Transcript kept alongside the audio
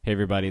Hey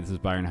everybody, this is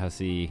Byron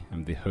Hussie.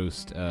 I'm the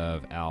host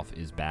of Alf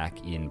is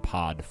Back in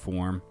Pod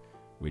Form,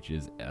 which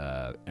is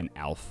an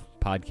Alf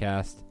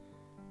podcast,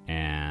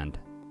 and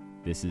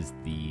this is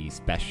the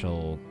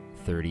special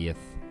 30th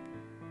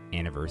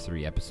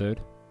anniversary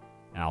episode.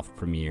 Alf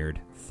premiered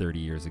 30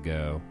 years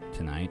ago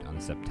tonight on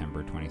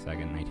September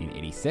 22nd,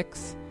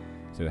 1986.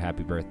 So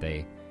happy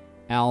birthday,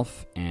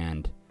 Alf,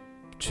 and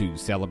to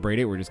celebrate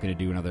it, we're just going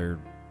to do another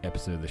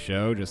episode of the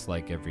show, just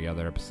like every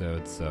other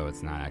episode, so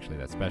it's not actually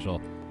that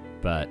special.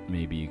 But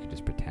maybe you could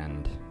just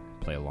pretend,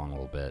 play along a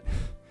little bit.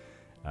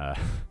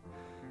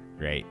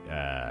 Great.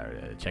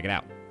 Check it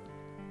out.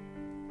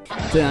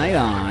 Tonight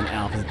on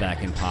Alf is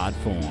Back in Pod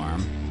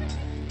Form,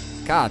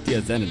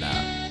 Katya Zenina.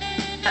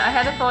 I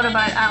had a thought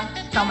about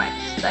Alf's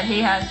stomachs, that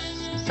he has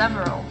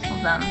several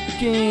of them.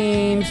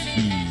 James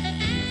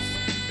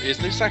Sheaves. Is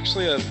this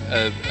actually a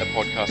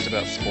podcast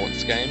about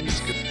sports games?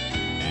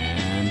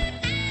 And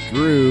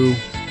Drew.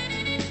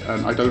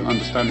 And I don't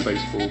understand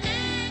baseball.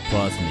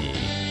 Plus me,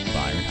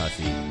 Byron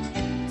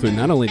Hussie. So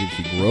not only did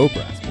she grow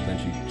breasts, but then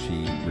she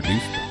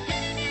reduced them.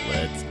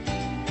 Let's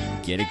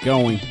get it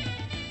going.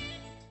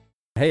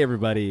 Hey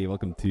everybody,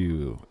 welcome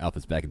to Alf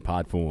is Back in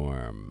Pod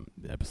Form,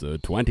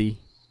 episode 20.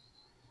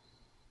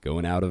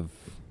 Going out of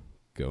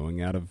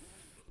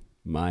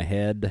my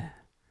head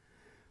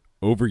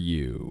over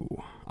you.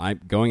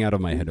 I'm going out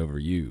of my head over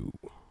you.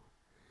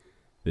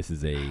 This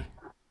is a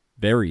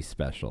very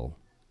special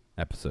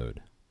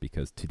episode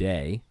because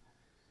today,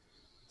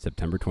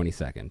 September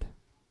 22nd,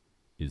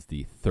 is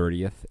the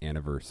 30th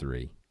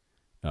anniversary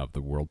of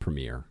the world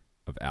premiere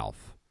of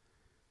Alf.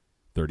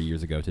 30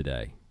 years ago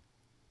today,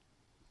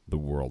 the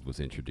world was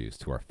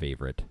introduced to our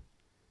favorite,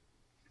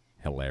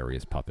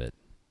 hilarious puppet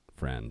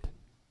friend,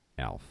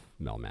 Alf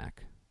Melmac.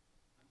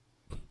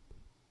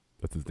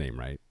 That's his name,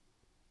 right?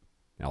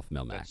 Alf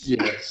Melmac.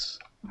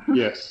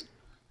 Yes.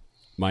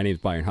 My name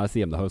is Byron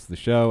Hussie. I'm the host of the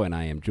show, and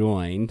I am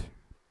joined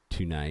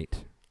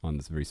tonight on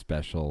this very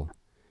special,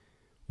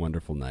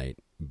 wonderful night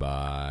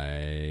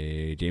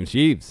by James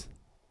Sheaves.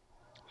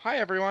 Hi,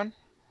 everyone.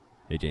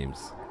 Hey,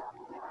 James.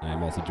 I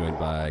am also joined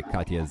by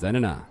Katya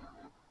Zenina.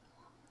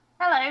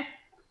 Hello.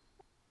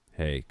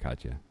 Hey,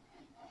 Katya.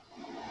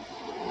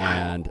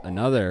 And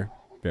another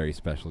very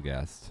special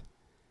guest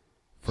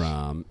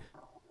from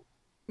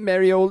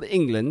merry old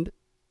England.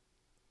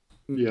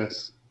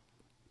 Yes.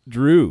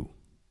 Drew.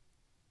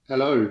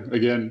 Hello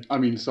again.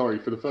 Sorry,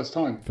 for the first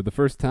time. For the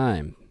first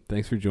time.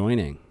 Thanks for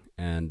joining.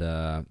 And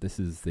this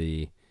is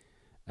the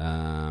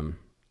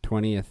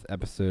 20th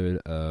episode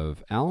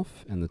of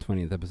Alf and the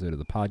 20th episode of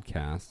the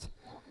podcast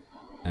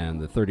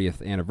and the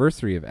 30th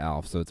anniversary of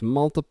Alf. So it's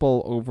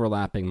multiple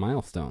overlapping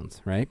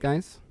milestones, right,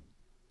 guys?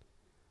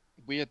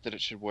 Weird that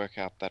it should work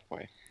out that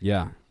way.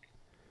 Yeah.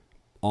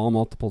 All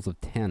multiples of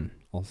 10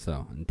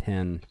 also. And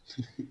 10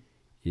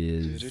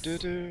 is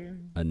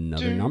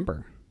another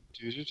number.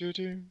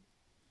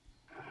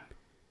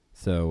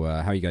 So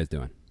how are you guys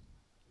doing?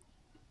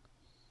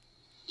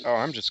 Oh,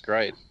 I'm just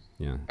great.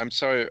 Yeah. I'm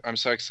so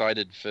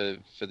excited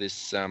for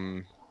this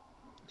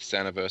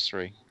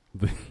anniversary.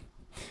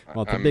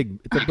 Well, it's a big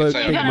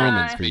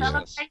moment for you.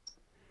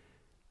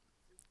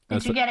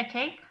 Did you get a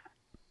cake?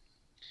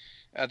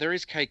 There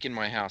is cake in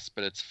my house,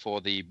 but it's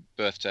for the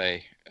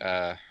birthday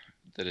that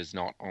is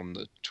not on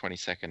the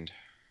 22nd.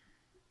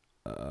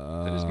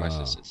 That is my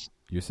sister's.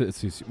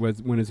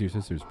 When is your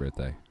sister's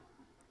birthday?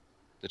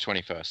 The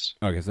 21st.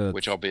 Okay, so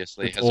which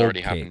obviously has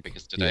already happened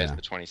because today is Yeah.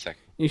 the 22nd.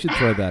 You should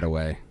throw that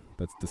away.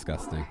 That's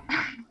disgusting.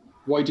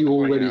 Why do you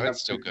already have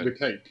it's still the good.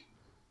 cake?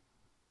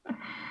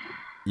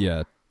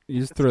 Yeah, you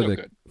just It's still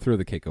throw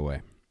the cake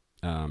away.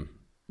 All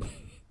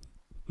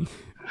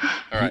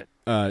right.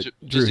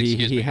 Drew, he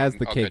me. has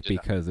the I'll cake go do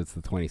that. because it's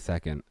the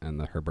 22nd,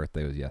 and her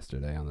birthday was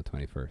yesterday on the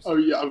 21st. Oh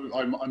yeah,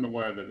 I'm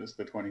aware that it's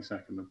the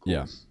 22nd, of course.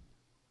 Yeah.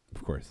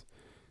 Of course.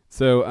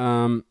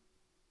 So,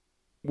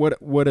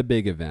 what a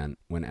big event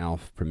when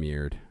Alf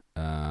premiered.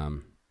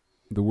 The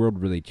world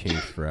really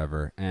changed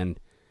forever, and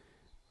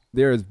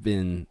there has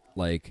been,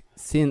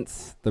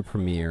 since the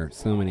premiere,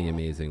 so many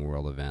amazing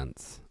world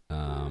events.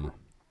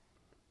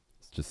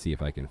 Let's just see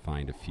if I can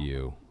find a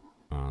few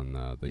on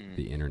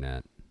the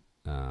internet.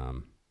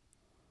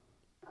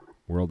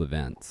 World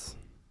events.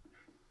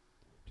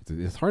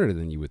 It's harder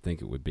than you would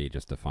think it would be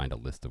just to find a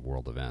list of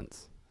world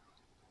events.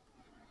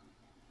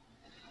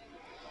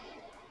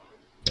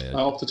 Okay.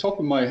 Off the top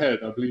of my head,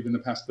 I believe in the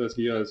past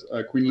 30 years,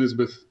 Queen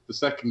Elizabeth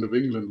II of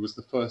England was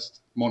the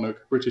first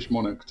British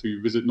monarch to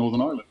visit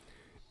Northern Ireland.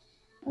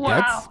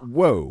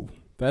 Wow.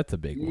 That's a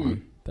big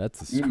one.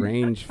 That's a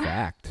strange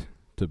fact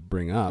to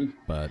bring up,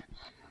 but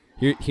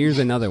here's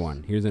another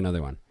one.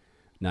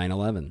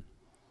 9/11.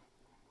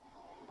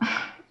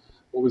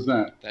 What was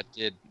that? That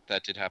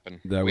did happen.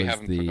 We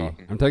haven't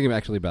forgotten. I'm talking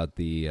actually about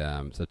the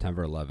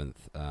September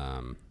 11th.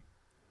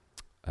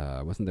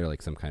 Wasn't there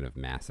some kind of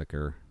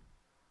massacre,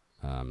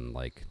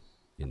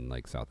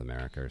 in South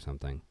America or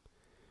something?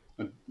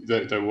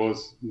 There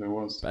was.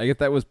 I guess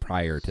that was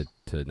prior to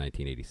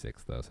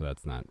 1986, though, so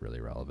that's not really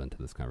relevant to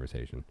this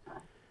conversation.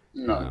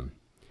 No.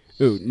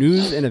 Oh,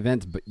 news and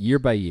events, but year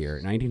by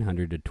year,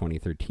 1900 to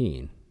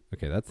 2013.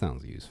 Okay, that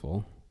sounds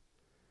useful.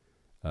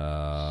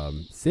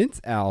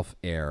 Since Alf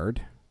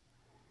aired,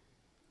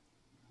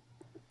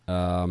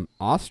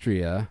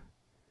 Austria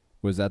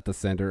was at the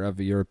center of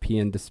a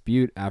European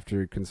dispute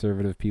after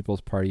Conservative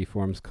People's Party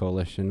forms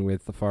coalition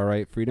with the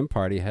far-right Freedom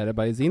Party headed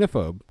by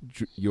xenophobe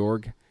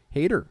Jörg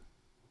Haider.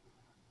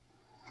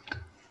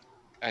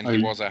 And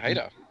he was a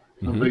hater.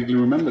 I vaguely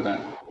remember that.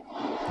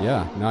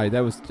 Yeah, no,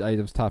 that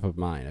was top of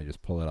mind. I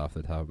just pulled it off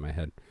the top of my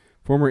head.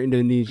 Former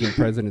Indonesian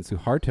President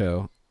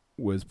Suharto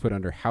was put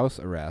under house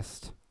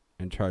arrest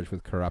and charged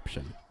with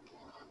corruption.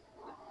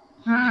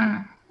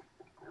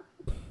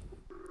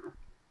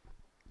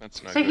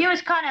 That's no So good. he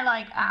was kind of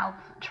like Alf,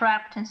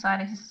 trapped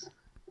inside his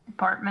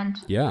apartment.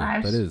 Yeah,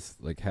 house. that is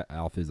like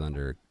Alf is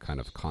under kind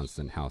of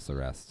constant house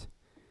arrest.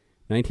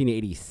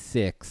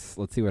 1986.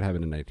 Let's see what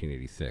happened in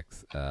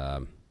 1986.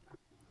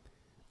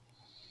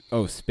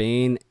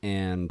 Spain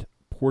and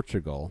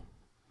Portugal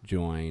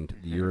joined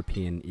the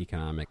European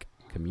Economic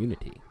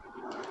Community.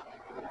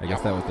 I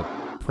guess that was the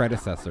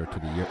predecessor to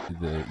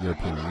the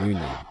European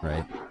Union,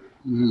 right?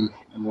 It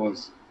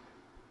was.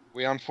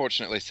 We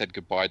unfortunately said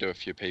goodbye to a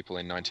few people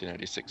in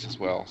 1986 as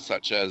well,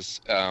 such as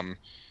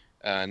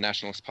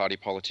Nationalist Party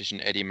politician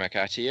Eddie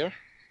McAteer,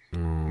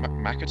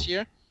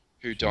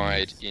 who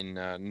died in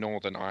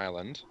Northern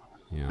Ireland.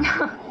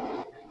 Yeah.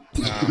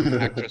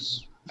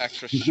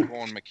 Actress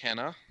Siobhan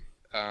McKenna,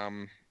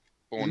 born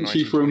Isn't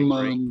she from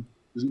 1923.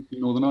 isn't she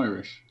Northern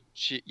Irish?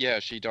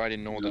 She died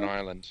in Northern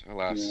Ireland,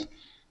 alas.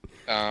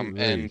 Right.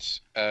 And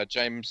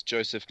James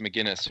Joseph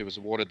McGuinness, who was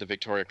awarded the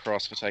Victoria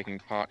Cross for taking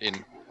part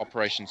in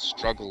Operation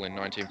Struggle in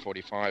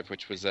 1945,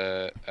 which was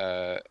a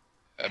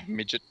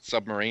midget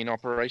submarine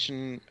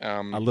operation.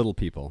 A little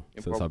people,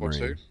 in so World War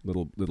submarine.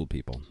 II. Little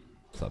people,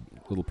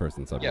 little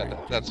person submarine.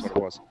 Yeah, that's what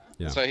it was.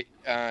 Yeah. So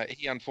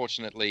he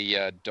unfortunately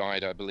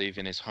died, I believe,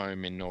 in his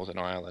home in Northern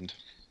Ireland.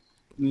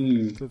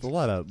 There's a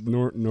lot of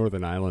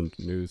Northern Ireland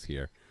news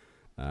here.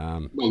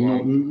 Not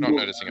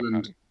noticing a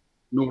pattern.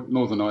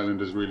 Northern Ireland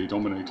has really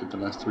dominated the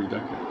last 3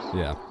 decades.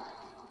 Yeah.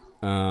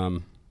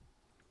 I'm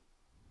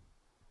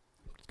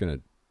just gonna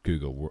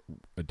Google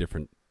a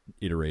different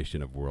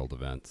iteration of world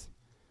events.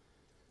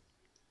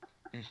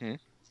 Mm-hmm.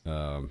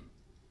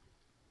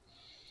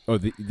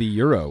 The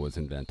Euro was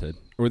invented,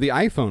 or the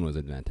iPhone was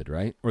invented,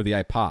 right? Or the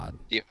iPod.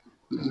 The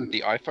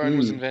iPhone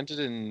was invented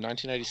in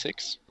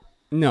 1986.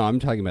 No, I'm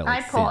talking about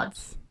like iPods.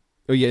 since.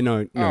 Oh yeah,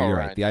 no, you're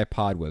right. Right. The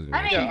iPod was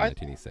invented in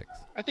 1986.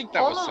 I think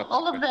that was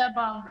All of the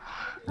above,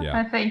 Yeah.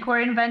 I think, were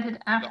invented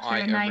after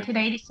everything.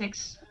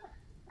 1986.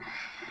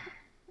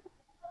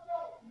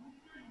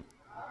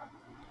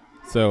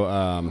 So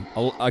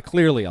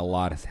clearly a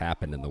lot has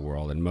happened in the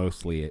world, and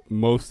most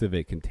of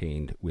it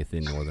contained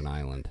within Northern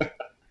Ireland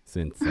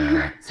since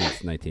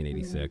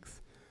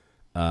 1986.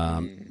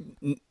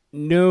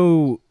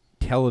 No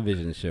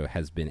television show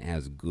has been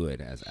as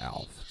good as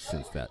Alf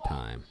since that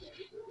time,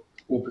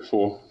 Or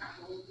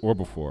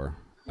before.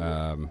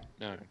 No.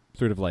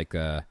 Sort of like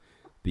the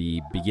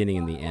beginning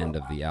and the end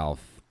of the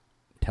Alf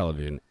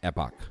television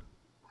epoch.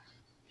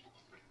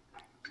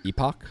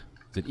 Epoch?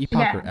 Is it epoch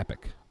Yeah. or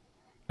epic?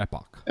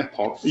 Epoch.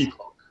 Epoch,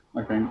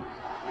 I think.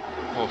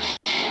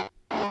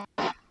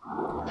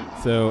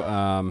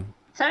 So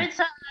So it's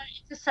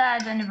a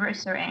sad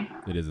anniversary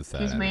it is a sad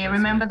because we anniversary.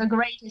 remember the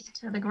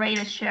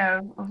greatest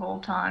show of all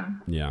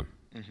time. Yeah,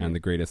 and the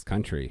greatest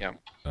country. Yeah.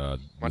 Northern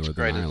Much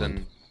greater Ireland.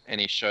 than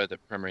any show that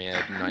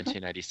premiered in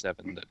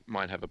 1987 that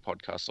might have a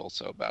podcast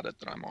also about it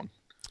that I'm on.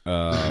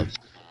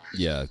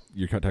 Yeah,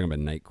 you're talking about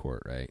Night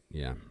Court, right?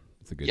 Yeah,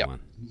 it's a good one.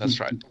 That's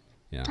right.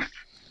 Yeah,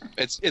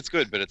 It's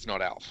good, but it's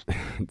not Alf.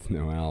 it's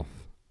no Alf.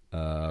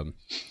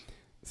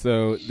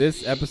 So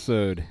this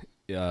episode,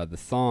 the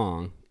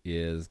song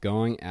is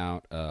Going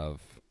Out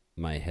of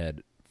My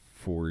Head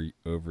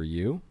Over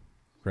You,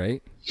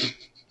 right?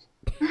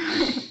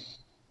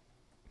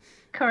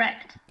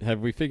 Correct. Have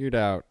we figured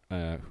out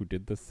who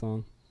did this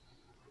song?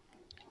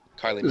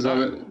 Kylie Is that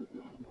Minogue.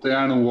 it?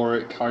 Diana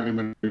Warwick, Kylie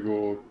Minogue,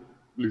 or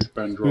Luther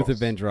Vandross? Luther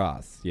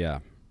Vandross, yeah.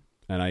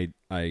 And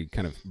I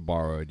kind of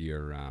borrowed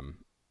your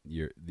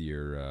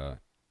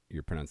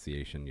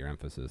pronunciation, your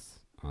emphasis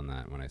on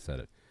that when I said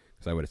it,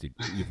 because I would have said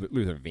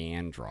Luther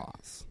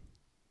Vandross.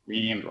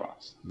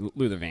 Vandross.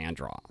 Luther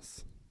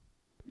Vandross.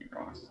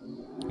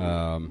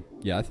 Vandross.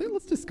 Yeah, I think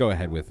let's just go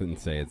ahead with it and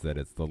say that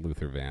it's the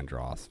Luther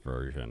Vandross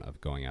version of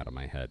Going Out of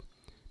My Head.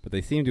 But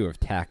they seem to have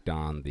tacked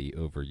on the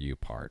Over You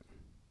part.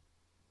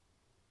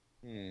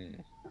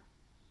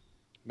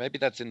 Maybe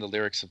that's in the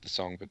lyrics of the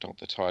song, but not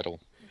the title.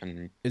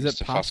 And Is it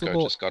Mr. Fusco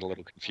possible- just got a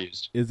little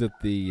confused. Is it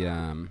the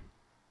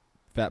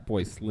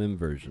Fatboy Slim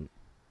version?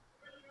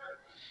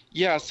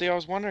 Yeah, see, I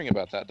was wondering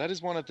about that. That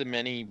is one of the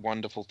many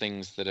wonderful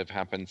things that have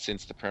happened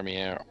since the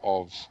premiere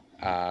of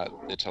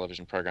the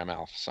television program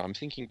Alf. So I'm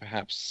thinking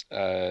perhaps,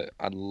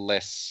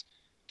 unless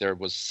there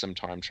was some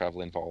time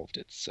travel involved,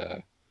 it's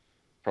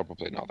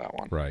probably not that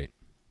one. Right.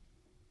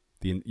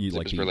 It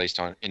was released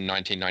in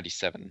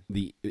 1997.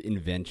 The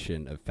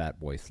invention of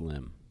Fatboy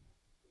Slim.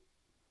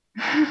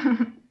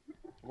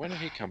 When did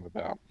he come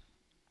about?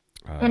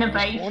 In a He was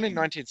base. born in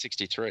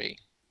 1963,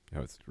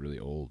 Oh, it's really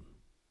old.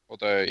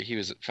 although he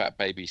was fat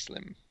baby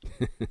slim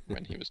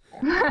when he was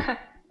born.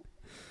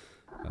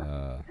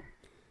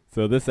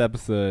 So this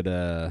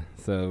episode,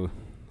 so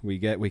we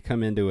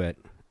come into it,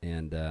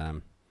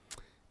 and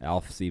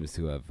Alf seems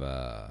to have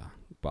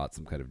bought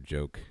some kind of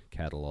joke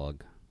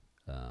catalog.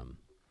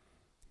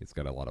 He's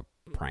got a lot of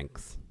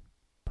pranks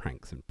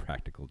and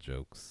practical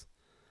jokes.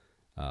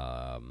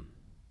 And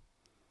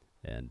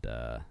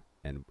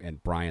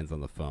Brian's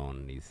on the phone,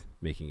 and he's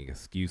making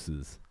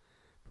excuses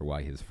for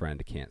why his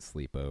friend can't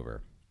sleep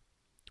over.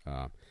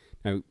 Now,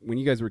 when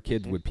you guys were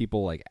kids, would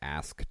people like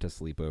ask to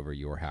sleep over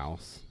your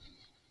house?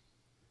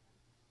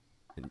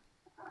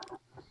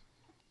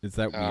 Is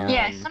that weird?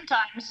 Yeah,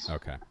 sometimes.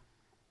 Okay.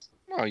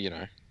 Well, you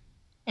know.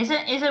 Is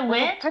it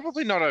weird?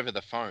 Probably not over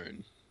the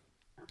phone.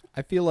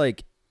 I feel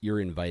like you're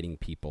inviting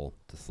people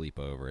to sleep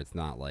over. It's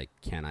not like,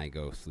 can I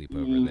go sleep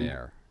over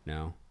there?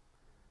 No?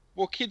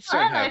 Well, kids I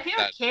don't don't know, have if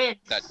you're kids.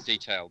 that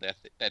detailed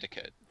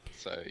etiquette.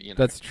 So, you know.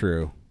 That's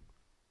true.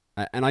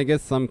 And I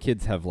guess some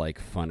kids have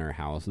like funner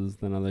houses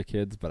than other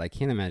kids, but I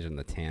can't imagine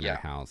the Tanner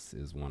house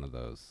is one of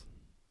those.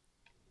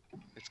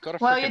 It's got a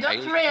Well, you frickin'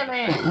 don't alien.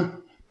 really...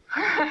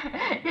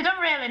 you don't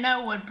really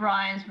know what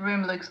Brian's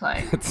room looks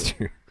like. That's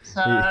true.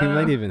 So... He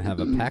might even have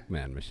a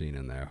Pac-Man machine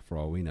in there, for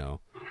all we know.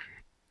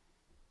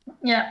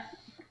 Yeah.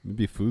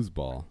 Maybe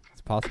foosball.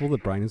 It's possible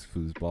that Brian is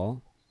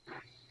foosball.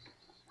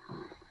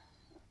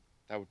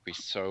 That would be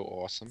so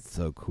awesome.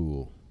 So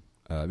cool.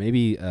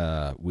 Maybe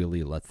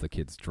Willie lets the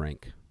kids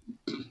drink.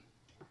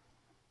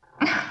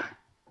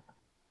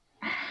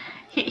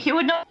 He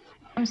would not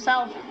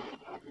himself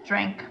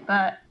drink,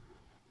 but...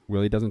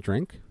 Willie doesn't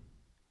drink?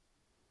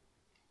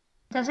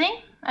 Does he?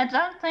 I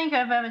don't think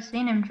I've ever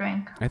seen him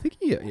drink. I think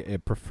he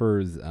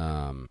prefers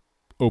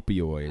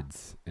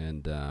opioids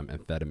and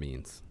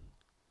amphetamines.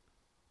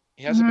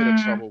 He has a bit of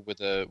trouble with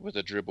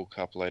a dribble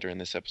cup later in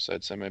this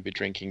episode, so maybe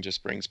drinking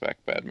just brings back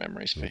bad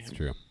memories for him. That's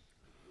true.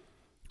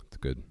 It's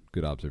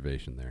good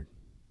observation there,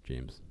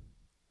 James.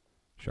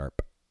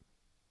 Sharp.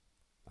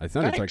 I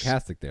sounded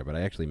sarcastic there, but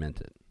I actually meant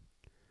it.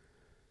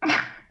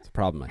 It's a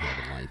problem I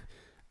have in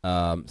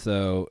life.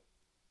 So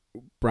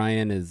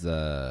Brian is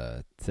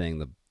saying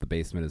the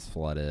basement is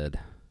flooded,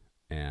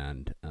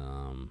 and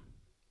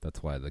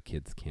that's why the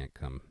kids can't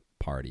come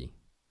party.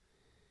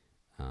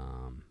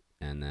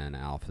 And then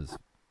Alf is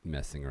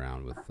messing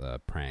around with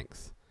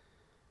pranks.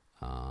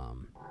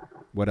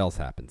 What else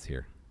happens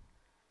here?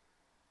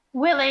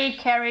 Willie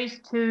carries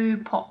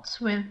 2 pots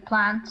with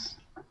plants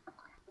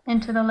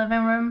into the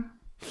living room,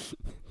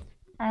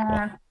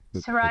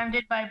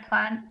 surrounded by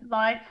plant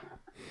life.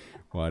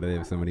 Why do they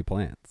have so many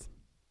plants?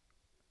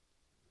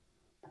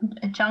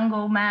 A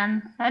jungle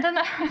man. I don't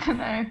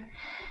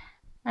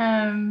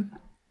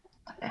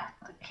know.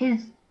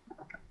 He's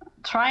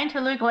trying to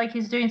look like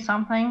he's doing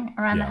something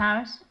around the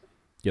house.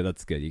 Yeah,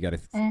 that's good. You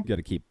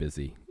gotta keep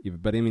busy.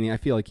 But I mean, I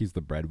feel like he's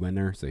the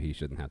breadwinner, so he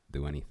shouldn't have to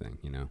do anything,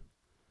 you know?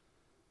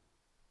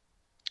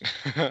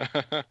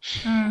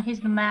 He's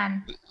the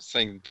man.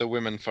 Saying the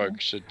women folk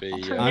should be...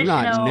 I'm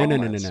not. No.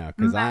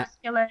 Because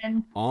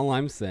masculine. all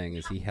I'm saying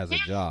is he has a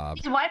job.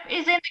 His wife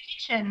is in the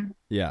kitchen.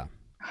 Yeah.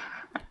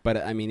 But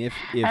I mean, if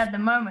at the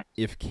moment,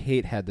 if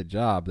Kate had the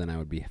job, then I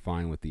would be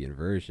fine with the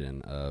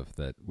inversion of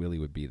that. Willie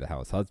would be the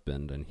house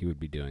husband, and he would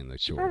be doing the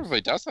chores. She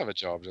probably does have a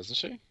job, doesn't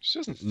she? She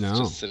doesn't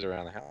just sit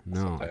around the house.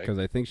 No, because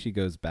I think she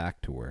goes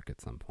back to work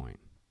at some point.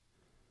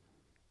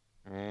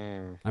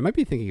 Mm. I might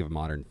be thinking of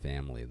Modern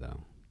Family,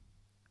 though.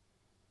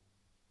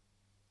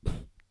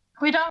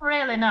 we don't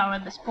really know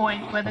at this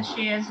point whether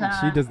she is.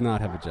 She does not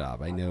have a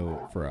job. I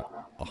know for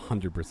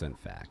 100%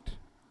 fact.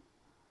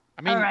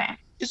 I mean, right.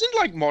 Isn't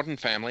like Modern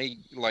Family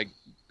like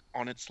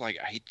on its like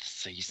 8th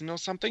season or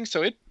something?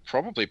 So it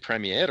probably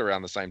premiered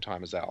around the same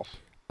time as Alf.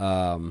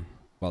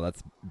 Well,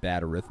 that's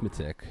bad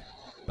arithmetic,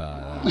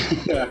 but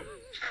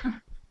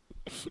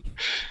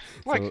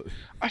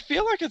I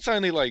feel like it's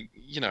only like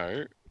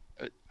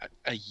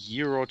a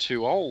year or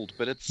 2 old,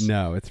 but it's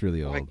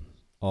really old.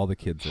 All the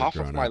kids are half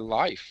grown of my up.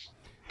 life.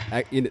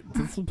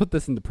 Let's put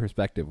this into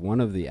perspective.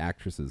 One of the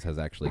actresses has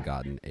actually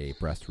gotten a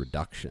breast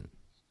reduction.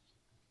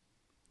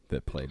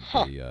 That played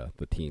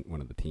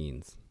one of the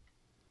teens.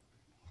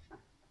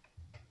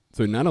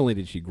 So not only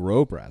did she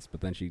grow breasts,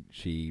 but then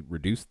she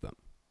reduced them.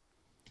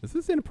 Is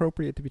this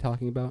inappropriate to be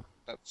talking about?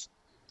 That's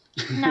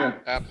No.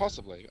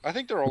 possibly. I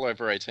think they're all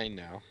over 18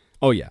 now.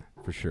 Oh yeah,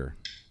 for sure.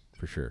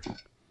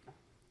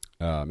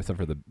 Except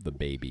for the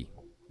baby,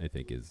 I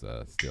think is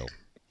still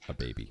a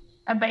baby.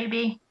 A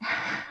baby.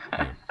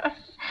 Yeah.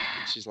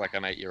 She's like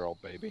an 8-year-old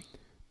baby.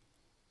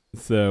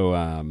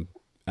 So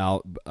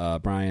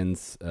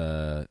Brian's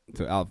so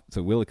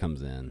Willie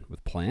comes in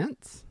with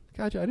plants.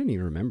 Gotcha. I didn't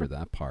even remember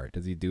that part.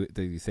 Does he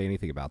say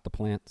anything about the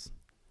plants?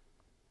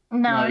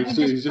 No, No, he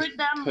he's just put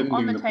them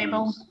on the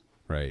table. plants.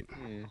 Right.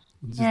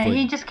 Yeah,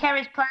 he just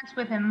carries plants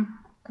with him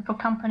for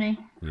company,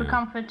 for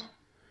comfort,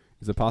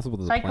 Is it possible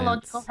that the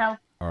psychological plants health.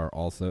 are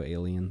also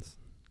aliens?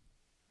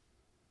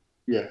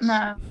 Yes.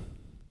 No.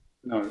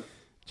 No.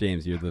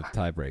 James, you're the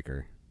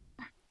tiebreaker.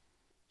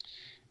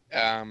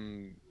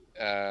 Um.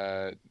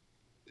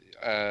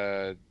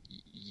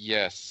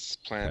 Yes,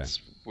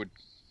 plants would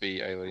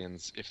be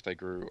aliens if they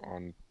grew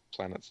on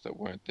planets that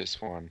weren't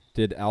this one.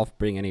 Did Alf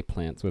bring any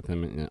plants with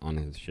him on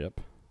his ship?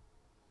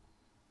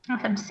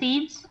 Some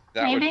seeds,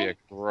 That maybe? would be a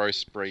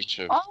gross breach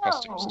of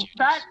customs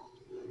duties.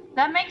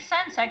 That makes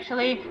sense,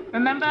 actually.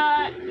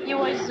 Remember, he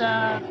was...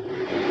 That's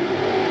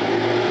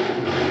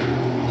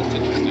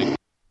interesting.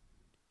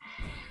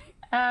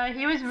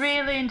 he was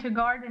really into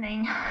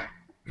gardening. Yeah.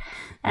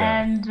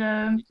 And...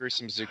 He grew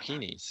some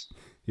zucchinis.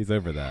 He's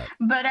over that.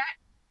 But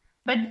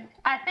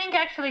I think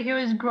actually he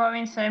was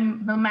growing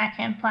some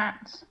Milmacan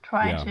plants,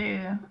 trying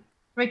to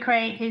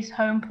recreate his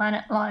home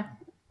planet life.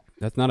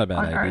 That's not a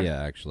bad idea,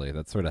 Earth. actually.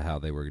 That's sort of how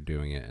they were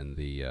doing it in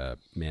the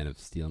Man of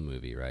Steel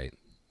movie, right?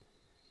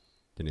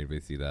 Did anybody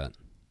see that?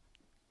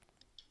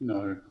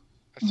 No.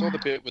 I saw the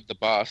bit with the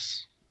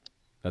bus.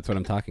 That's what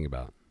I'm talking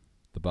about.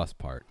 The bus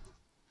part.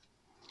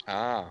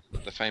 Ah,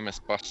 the famous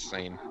bus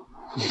scene.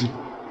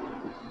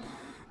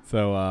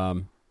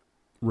 So,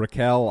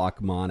 Raquel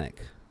Achmonic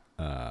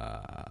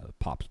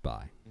pops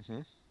by.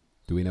 Mm-hmm.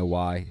 Do we know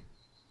why?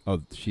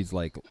 Oh, she's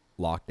like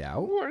locked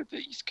out? Who are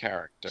these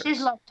characters?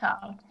 She's locked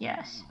out,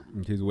 yes.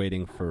 And she's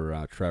waiting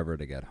for Trevor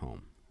to get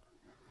home.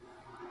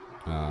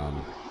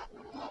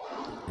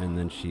 And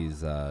then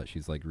she's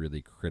like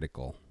really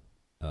critical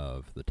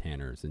of the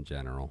Tanners in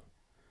general.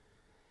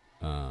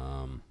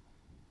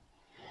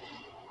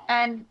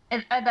 And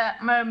at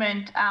that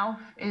moment, Alf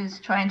is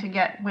trying to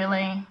get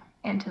Willie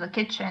into the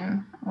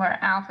kitchen where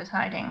Alf is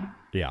hiding.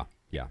 Yeah.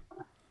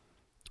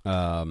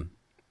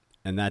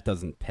 And that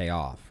doesn't pay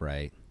off,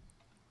 right?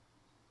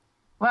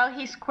 Well,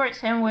 he squirts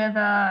him with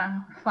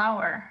a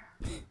flour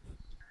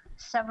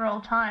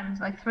several times,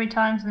 like 3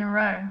 times in a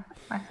row,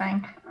 I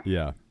think.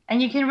 Yeah.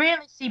 And you can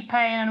really see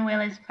pain on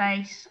Willie's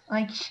face.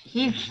 Like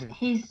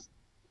he's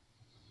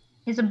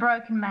a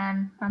broken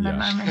man at that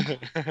moment.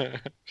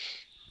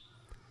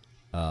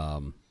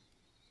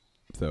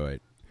 So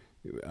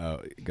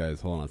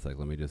guys, hold on a sec.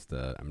 Let me just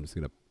I'm just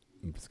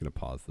gonna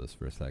pause this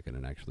for a second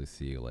and actually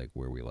see like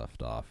where we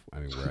left off. I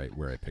mean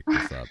where I picked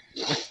this up.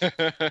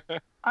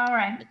 All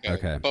right.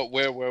 Okay. But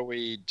where were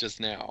we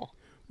just now?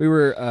 We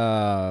were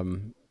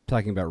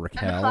talking about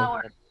Raquel. And the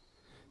flour.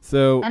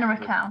 So And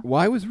Raquel.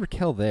 why was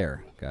Raquel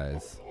there,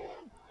 guys?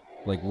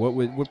 Like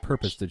what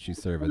purpose did she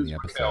serve in the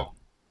episode?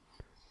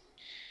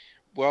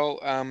 Well,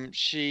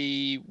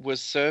 she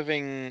was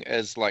serving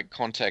as like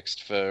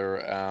context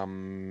for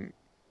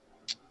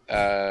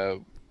I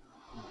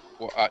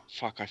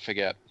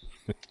forget.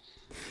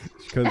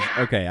 Because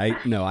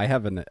I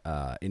have an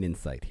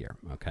insight here.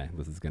 Okay,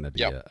 this is going to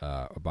be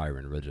a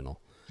Byron original.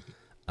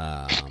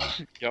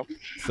 Yep.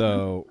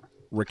 So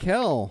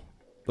Raquel,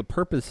 the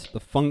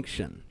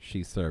function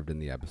she served in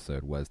the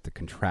episode was to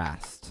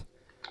contrast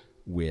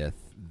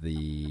with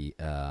the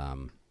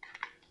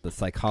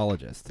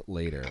psychologist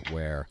later,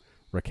 where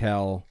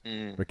Raquel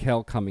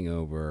coming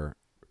over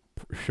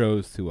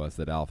shows to us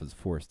that Alf is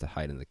forced to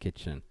hide in the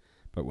kitchen,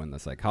 but when the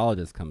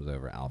psychologist comes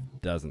over, Alf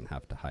doesn't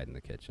have to hide in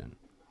the kitchen.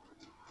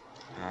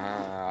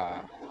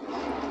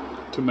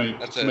 To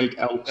make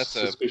Alf's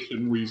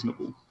suspicion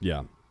reasonable.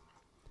 Yeah.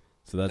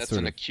 So that's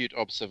an acute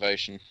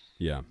observation.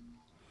 Yeah.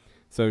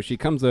 So she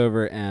comes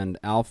over and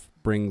Alf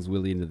brings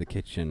Willie into the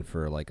kitchen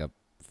for like a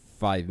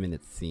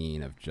 5-minute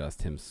scene of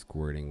just him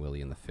squirting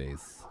Willie in the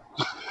face.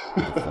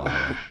 With a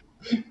flower.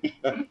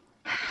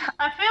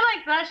 I feel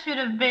like that should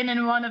have been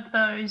in one of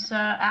those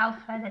Alf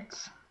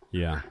edits.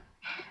 Yeah.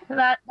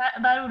 That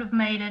would have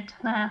made it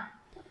there.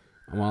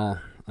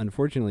 Well,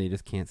 unfortunately, you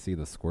just can't see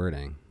the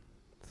squirting.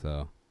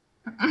 So.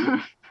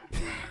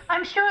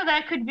 I'm sure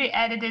that could be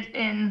edited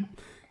in.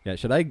 Yeah,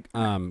 should I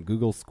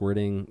Google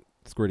squirting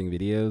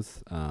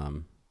videos?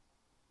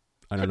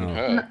 I don't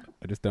know.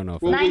 I just don't know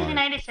if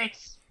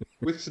 1996.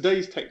 With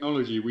today's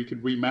technology, we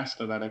could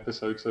remaster that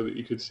episode so that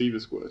you could see the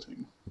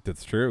squirting.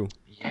 That's true.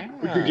 Yeah.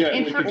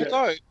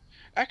 Although,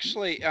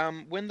 actually,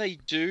 when they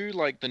do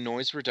like the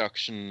noise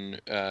reduction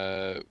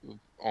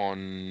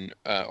on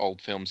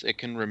old films, it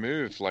can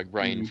remove like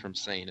rain from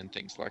scene and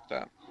things like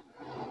that.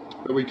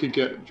 But we could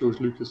get George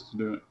Lucas to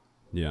do it.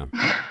 Yeah.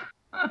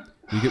 Why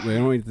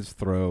don't we just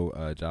throw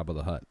Jabba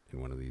the Hutt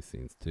in one of these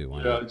scenes too?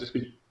 Why not? Just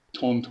be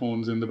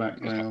tauntauns in the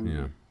background.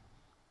 Yeah.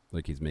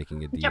 Like he's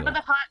making a deal. Jabba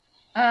the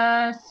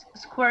Hutt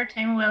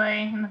squirting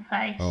Willie in the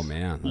face. Oh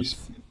man,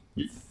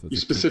 you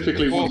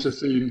specifically want to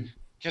see.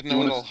 Getting a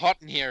little hot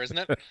in here, isn't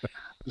it?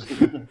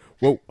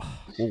 Whoa,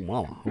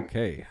 wow,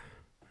 okay.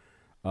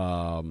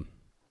 Yeah,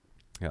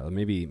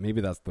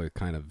 maybe that's the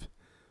kind of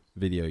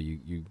video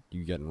you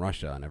get in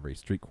Russia on every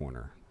street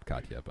corner,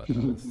 Katya, but this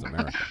is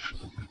America.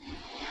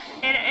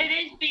 It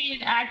is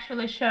being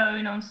actually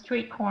shown on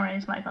street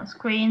corners, like on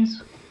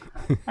screens.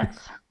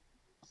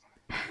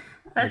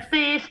 That's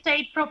the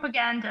state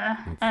propaganda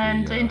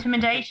and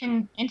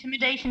intimidation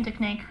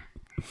technique.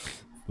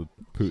 The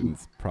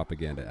Putin's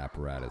propaganda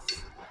apparatus.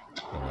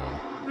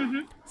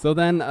 So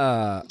then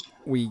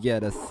we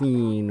get a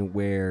scene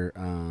where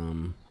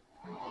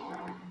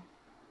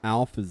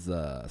Alf is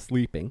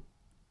sleeping,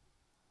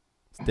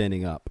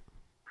 standing up,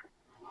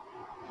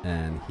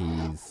 and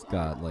he's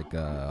got like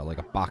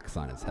a box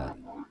on his head,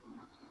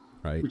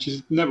 right? Which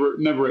is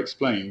never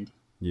explained.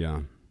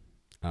 Yeah.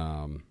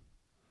 And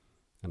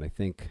I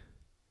think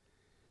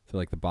so.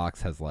 Like the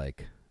box has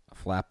like a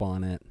flap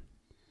on it,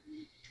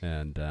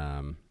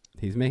 and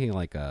he's making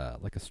like a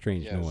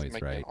strange It's noise,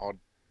 making right? an odd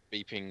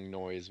beeping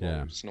noise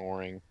while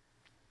snoring.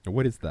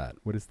 What is that?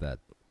 What is that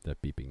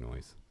beeping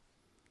noise?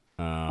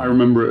 I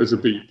remember it as a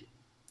beep.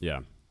 Yeah.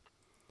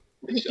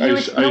 He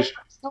was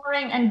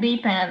snoring and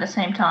beeping at the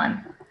same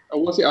time. Oh,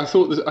 was it? I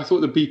thought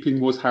the beeping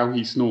was how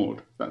he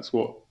snored. That's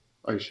what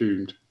I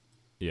assumed.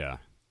 Yeah.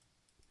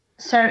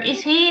 So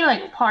is he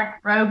like part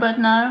robot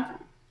now?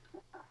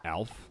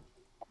 Alf?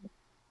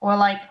 Or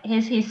like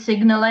is he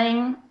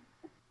signaling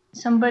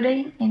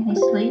somebody in his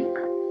sleep?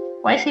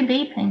 Why is he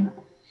beeping?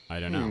 I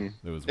don't know.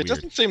 It was It weird.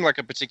 doesn't seem like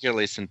a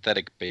particularly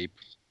synthetic beep.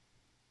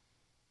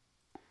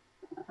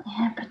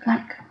 Yeah, but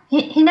like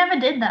he never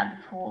did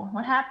that before.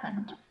 What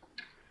happened?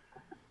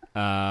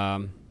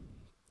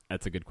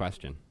 That's a good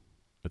question.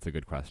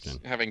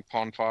 Having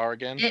Ponfar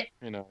again?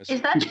 Who knows?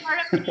 Is that part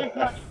of his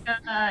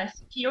like,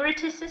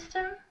 security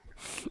system?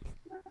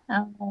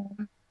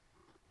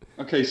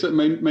 Okay, so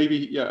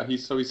maybe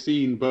he's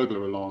seen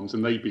burglar alarms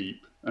and they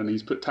beep, and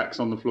he's put tacks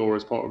on the floor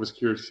as part of a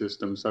security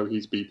system, so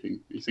he's beeping.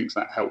 He thinks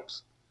that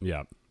helps.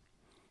 Yeah.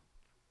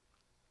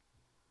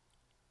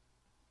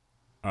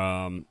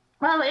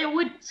 Well, it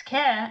would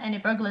scare any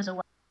burglars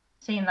away.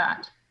 Seeing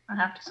that, I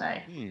have to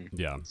say.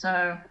 Yeah.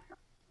 So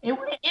it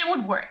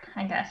would work,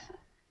 I guess.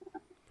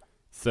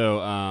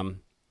 So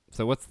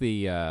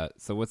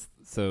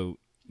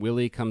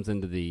Willie comes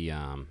into the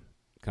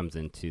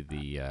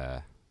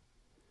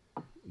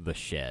the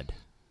shed.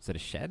 Is it a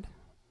shed?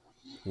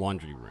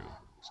 Laundry room.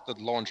 It's the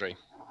laundry.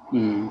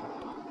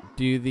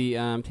 Do the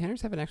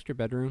Tanners have an extra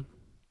bedroom,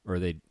 or are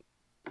they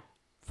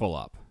full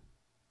up?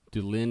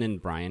 Do Lynn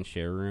and Brian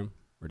share a room,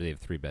 or do they have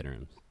 3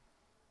 bedrooms?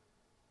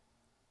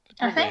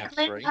 I think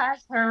Lynn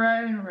has her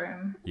own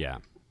room. Yeah,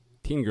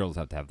 teen girls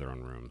have to have their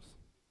own rooms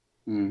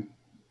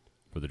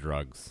for the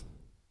drugs.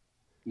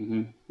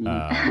 With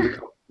a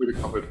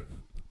cupboard.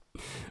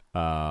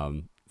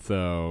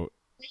 So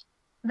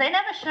they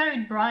never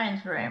showed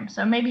Brian's room,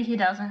 so maybe he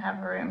doesn't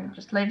have a room. He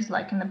just lives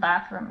like in the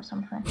bathroom or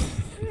something.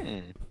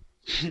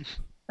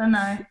 Don't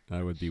know.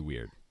 That would be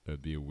weird. That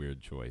would be a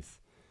weird choice.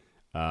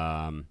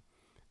 So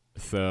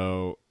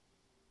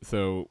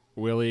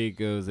Willie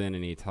goes in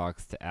and he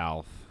talks to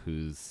Alf,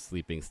 who's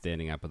sleeping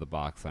standing up with a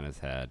box on his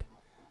head.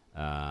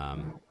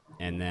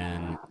 And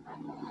then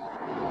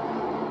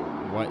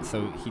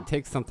so he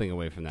takes something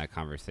away from that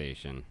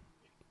conversation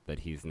that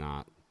he's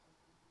not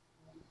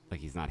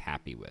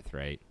happy with,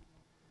 right?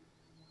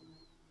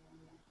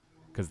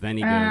 Because then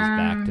he goes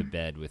back to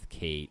bed with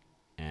Kate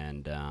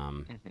and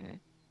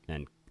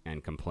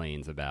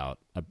complains about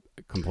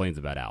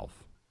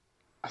Alf.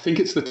 I think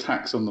it's the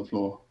tacks on the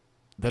floor.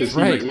 That's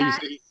right.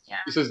 He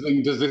says,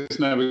 "Does this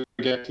never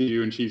get to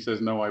you?" And she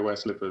says, "No, I wear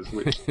slippers,"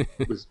 which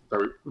was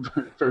very,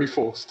 very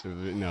forced.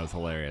 No, it's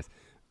hilarious.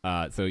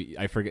 So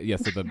I forget. Yeah.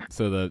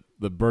 So the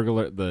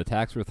burglar, the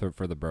attacks were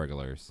for the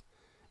burglars,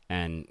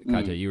 and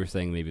Katya, you were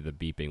saying maybe the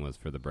beeping was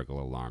for the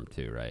burglar alarm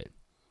too, right?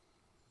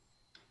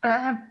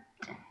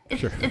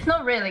 It's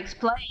not really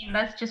explained.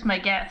 That's just my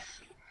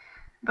guess.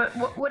 But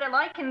what I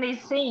like in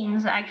these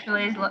scenes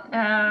actually is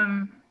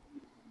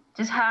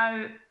just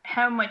how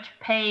much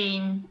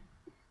pain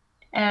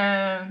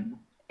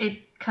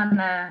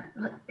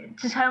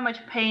just how much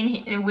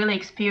pain Willie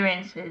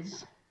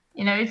experiences.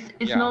 You know,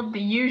 it's not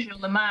the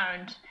usual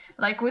amount.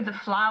 Like with the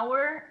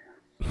flour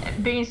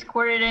being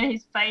squirted in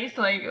his face,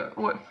 like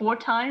 4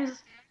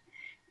 times,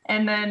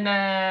 and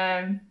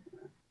then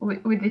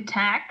with the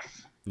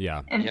tacks.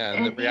 Yeah. And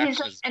the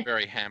reaction is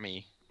very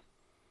hammy.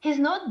 He's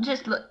not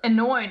just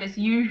annoyed as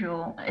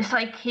usual. It's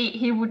like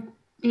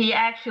he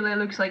actually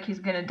looks like he's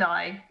gonna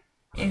die.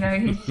 You know,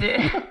 he's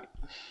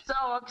so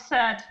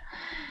upset.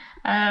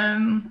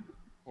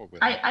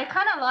 I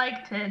kind of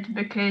liked it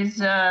because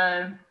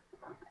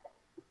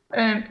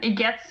it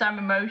gets some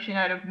emotion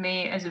out of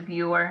me as a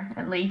viewer,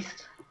 at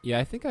least. Yeah,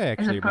 I think I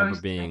actually remember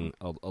being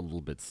a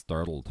little bit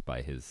startled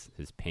by his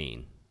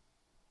pain.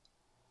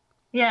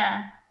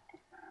 Yeah.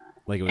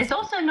 Like it's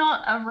also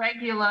not a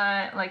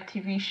regular like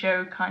TV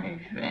show kind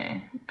of,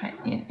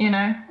 you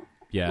know.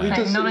 Yeah.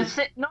 Like, not a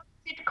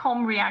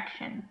sitcom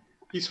reaction.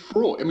 He's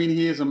fraught. I mean,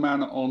 he is a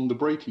man on the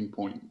breaking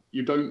point.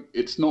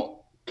 It's not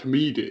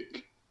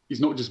comedic. He's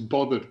not just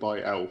bothered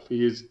by Alf.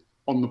 He is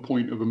on the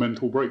point of a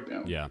mental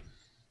breakdown. Yeah.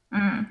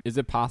 Is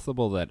it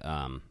possible that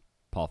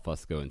Paul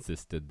Fusco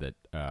insisted that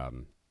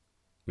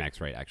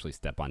Max Wright actually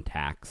step on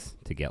tacks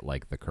to get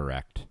like the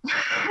correct?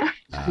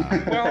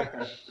 Well,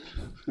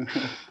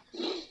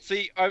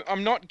 see,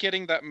 I'm not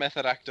getting that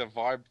method actor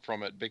vibe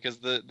from it because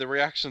the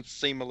reactions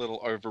seem a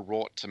little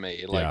overwrought to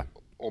me, like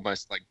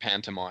almost like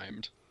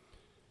pantomimed.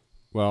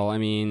 Well, I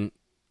mean,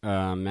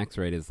 Max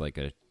Wright is like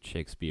a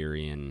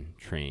Shakespearean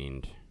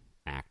trained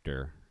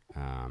actor,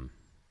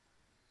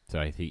 so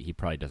I think he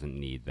probably doesn't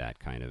need that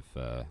kind of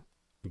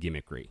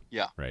gimmickry.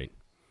 Yeah. Right.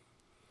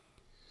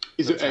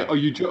 Are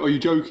you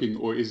joking,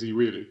 or is he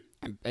really?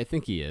 I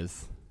think he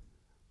is.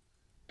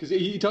 Because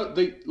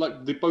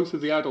both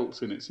of the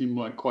adults in it seem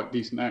like quite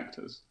decent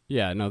actors.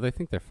 Yeah, no, they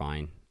think they're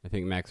fine. I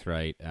think Mac's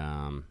right.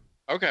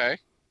 Okay.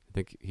 I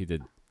think he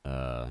did.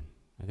 I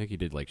think he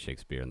did like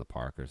Shakespeare in the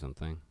Park or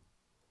something.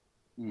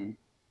 Mm.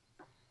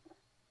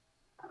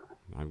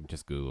 I'm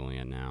just googling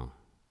it now.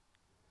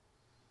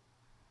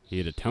 He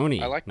had a Tony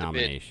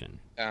nomination.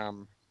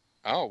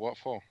 What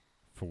for?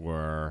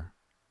 For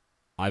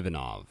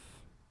Ivanov.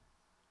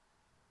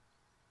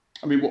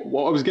 I mean,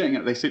 what I was getting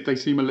at, they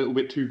seem a little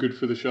bit too good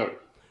for the show.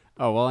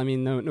 Oh well, I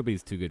mean,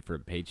 nobody's too good for a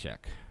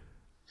paycheck.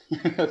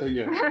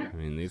 Yeah. I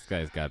mean, these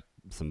guys got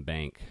some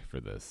bank for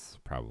this.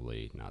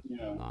 Probably not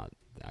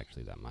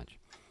actually that much.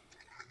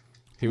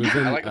 He was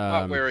in. I like the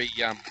part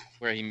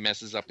where he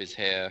messes up his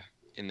hair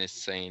in this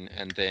scene,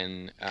 and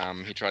then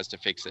he tries to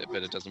fix it,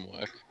 but it doesn't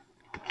work.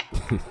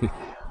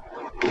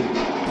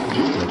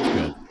 That's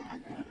good.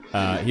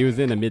 He was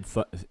in a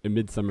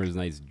Midsummer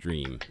Night's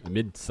Dream.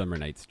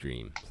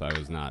 So I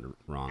was not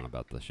wrong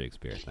about the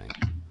Shakespeare thing.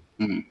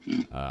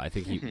 I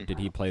think did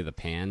he play the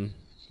Pan?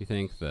 You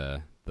think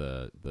the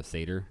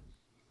satyr?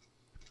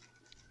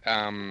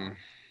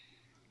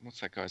 What's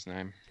that guy's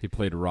name? He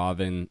played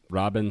Robin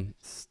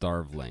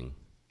Starveling.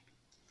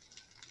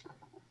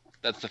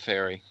 That's the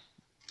fairy.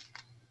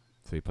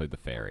 So he played the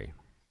fairy.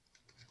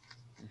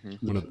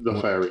 Mm-hmm.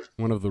 Fairy.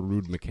 One of the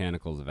rude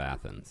mechanicals of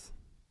Athens.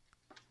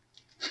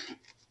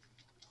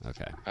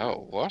 Okay.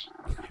 Oh, what?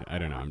 I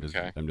don't know.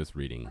 I'm just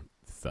reading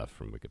stuff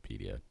from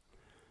Wikipedia.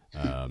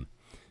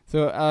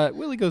 So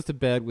Willie goes to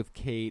bed with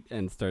Kate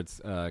and starts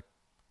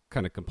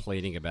kind of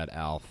complaining about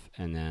Alf,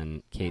 and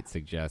then Kate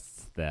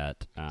suggests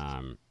that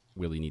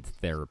Willie needs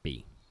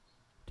therapy.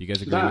 Do you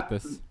guys agree with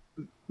this?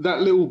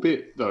 That little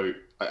bit, though,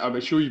 I'm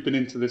sure you've been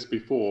into this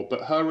before,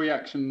 but her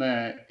reaction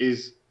there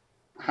is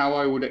how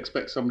I would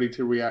expect somebody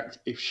to react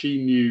if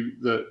she knew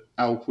that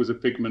Alf was a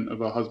figment of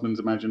her husband's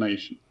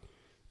imagination.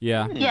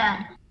 Yeah.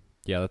 Yeah.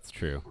 Yeah, that's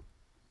true.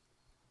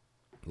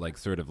 Like,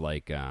 sort of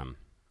like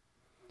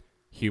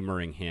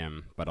humoring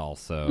him, but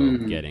also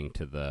getting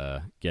to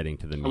the meat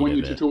of it. I want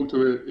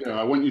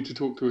you to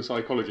talk to a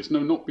psychologist. No,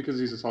 not because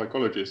he's a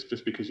psychologist,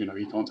 just because he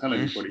can't tell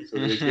anybody. So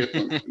he's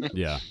different.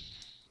 Yeah.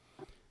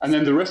 And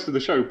then the rest of the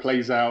show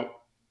plays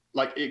out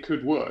like it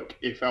could work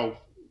if Alf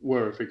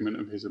were a figment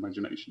of his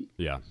imagination.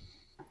 Yeah.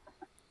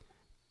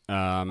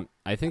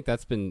 I think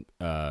that's been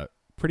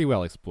pretty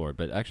well explored,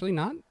 but actually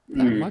not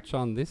that much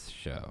on this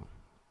show.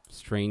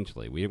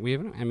 Strangely, we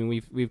haven't. I mean,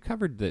 we've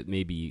covered that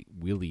maybe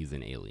Willie's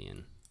an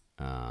alien,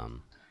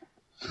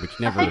 which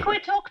never. I think we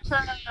talked.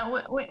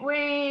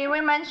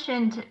 We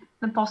mentioned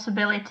the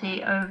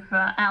possibility of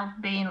Alf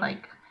being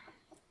like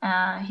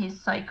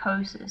his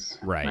psychosis,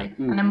 right? Like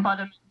an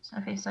embodiment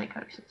of his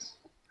psychosis.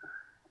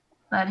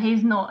 That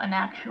he's not an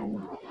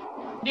actual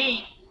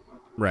being,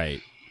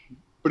 right?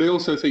 But I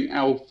also think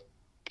Alf.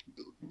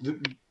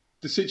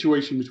 The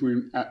situation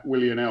between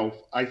Willie and Alf,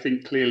 I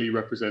think, clearly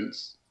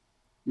represents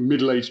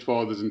middle-aged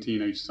fathers and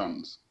teenage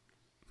sons.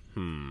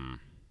 So,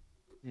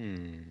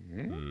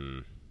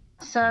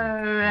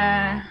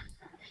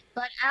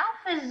 but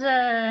Alf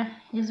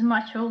is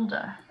much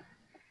older.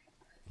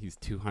 He's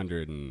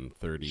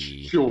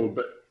 230. Sure,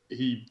 but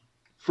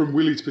from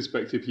Willie's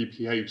perspective, he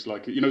behaves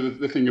like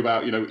the thing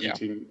about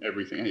eating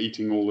everything,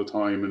 eating all the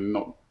time, and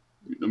no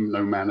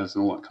manners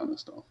and all that kind of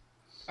stuff.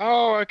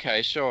 Oh,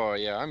 okay, sure,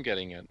 yeah, I'm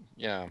getting it,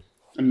 yeah.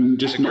 And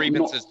just the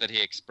grievances that he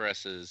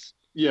expresses.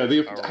 Yeah,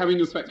 having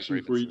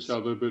affection for each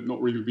other, but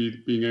not really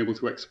being able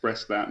to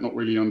express that, not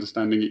really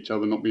understanding each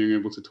other, not being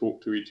able to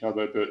talk to each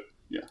other, but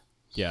yeah.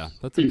 Yeah,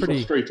 that's being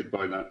frustrated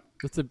by that.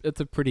 It's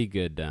a pretty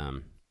good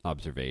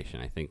observation.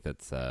 I think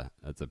that's a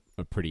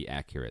pretty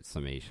accurate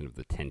summation of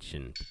the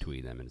tension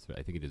between them, and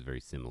I think it is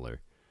very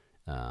similar.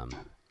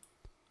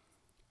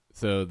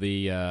 So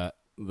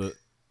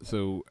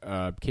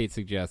Kate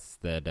suggests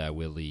that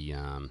Willie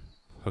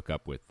hook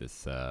up with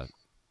this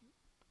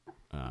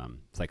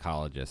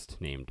psychologist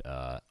named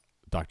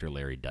Dr.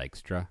 Larry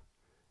Dykstra.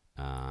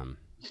 I'm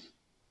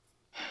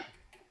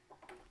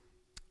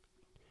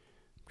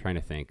trying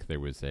to think. There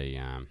was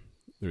a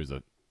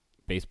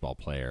baseball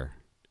player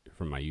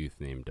from my youth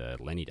named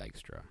Lenny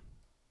Dykstra.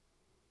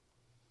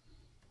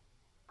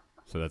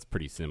 So that's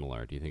pretty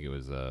similar. Do you think it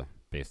was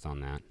based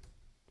on that?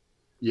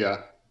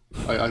 Yeah.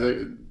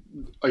 I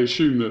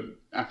assume that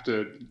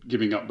after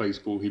giving up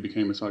baseball, he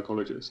became a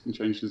psychologist and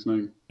changed his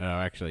name. Oh,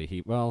 actually,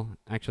 he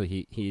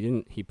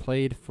didn't. He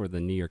played for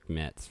the New York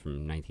Mets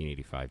from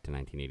 1985 to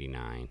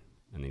 1989,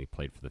 and then he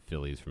played for the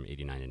Phillies from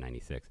 89 to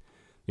 96.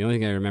 The only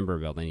thing I remember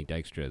about Lenny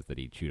Dykstra is that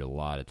he chewed a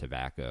lot of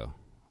tobacco.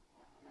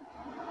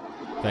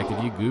 In fact,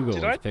 if you Google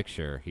his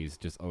picture, he's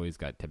just always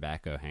got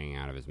tobacco hanging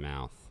out of his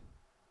mouth,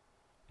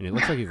 and it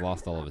looks like he's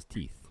lost all of his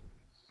teeth.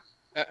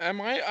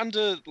 Am I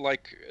under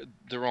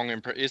the wrong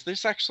impression? Is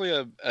this actually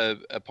a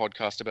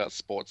podcast about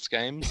sports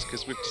games?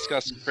 Because we've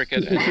discussed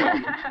cricket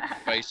and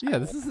baseball. Yeah,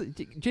 this is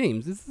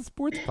James. This is a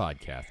sports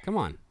podcast. Come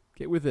on,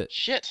 get with it.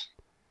 Shit.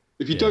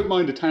 If you don't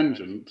mind a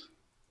tangent,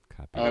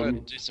 I'm gonna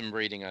do some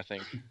reading. I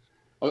think.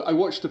 I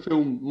watched the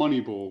film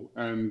Moneyball,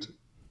 and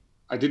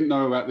I didn't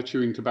know about the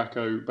chewing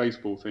tobacco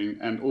baseball thing,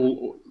 and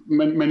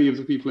many of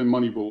the people in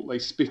Moneyball, they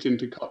spit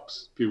into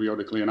cups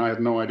periodically, and I had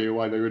no idea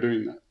why they were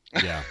doing that.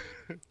 Yeah,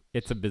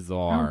 it's a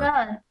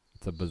bizarre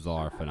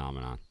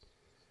phenomenon.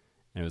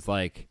 And it's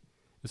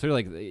sort of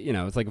like,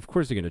 it's like, of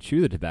course they're going to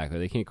chew the tobacco.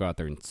 They can't go out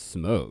there and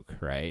smoke,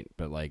 right?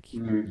 But like,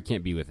 you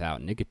can't be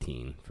without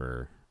nicotine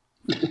for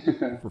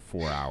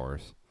 4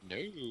 hours.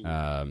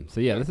 No. So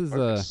yeah, this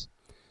is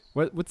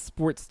what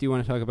sports do you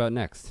want to talk about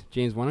next,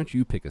 James? Why don't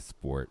you pick a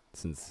sport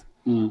since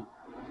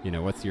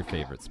what's your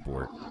favorite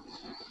sport?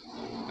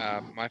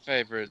 My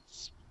favorite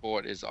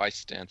sport is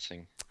ice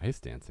dancing. Ice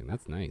dancing,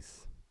 that's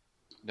nice.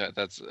 No,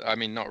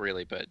 not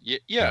really, but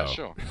yeah, Oh.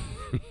 sure.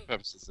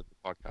 Purposes of the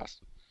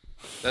podcast.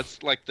 That's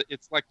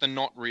it's like the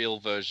not real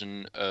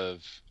version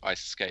of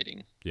ice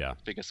skating. Yeah.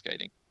 Figure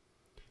skating.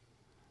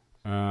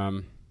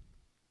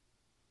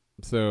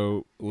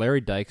 So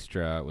Larry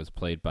Dykstra was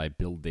played by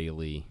Bill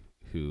Daly,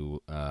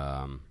 who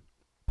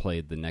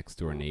played the next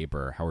door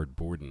neighbor Howard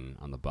Borden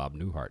on the Bob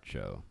Newhart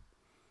show.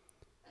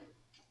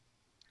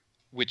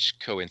 Which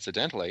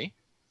coincidentally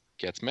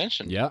gets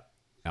mentioned. Yeah.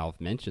 Alf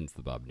mentions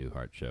the Bob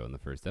Newhart show in the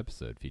first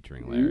episode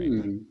featuring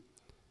Larry.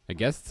 I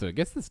guess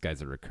this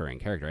guy's a recurring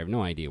character. I have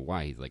no idea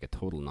why he's like a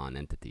total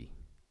non-entity.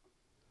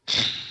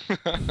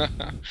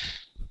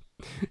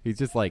 He's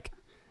just like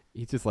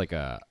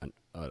an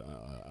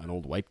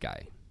old white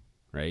guy,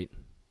 right?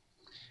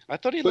 I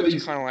thought he looked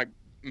kind of like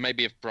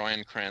maybe if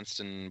Bryan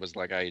Cranston was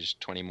like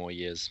aged 20 more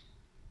years.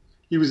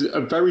 He was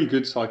a very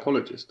good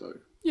psychologist, though.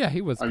 Yeah,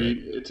 he was. I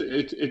mean,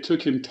 it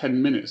took him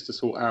 10 minutes to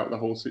sort out the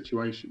whole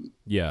situation.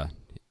 Yeah,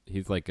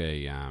 he's like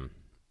a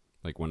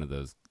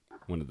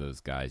one of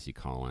those guys you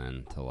call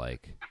in to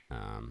like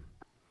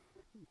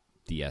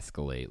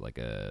de-escalate like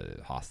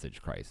a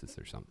hostage crisis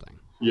or something.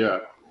 Yeah.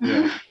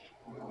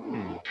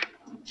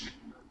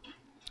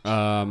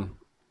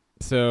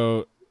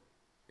 So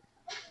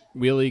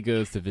Wheelie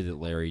goes to visit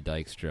Larry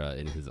Dykstra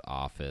in his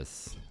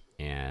office,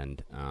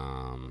 and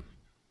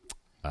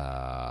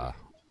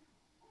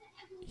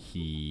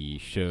he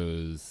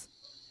shows.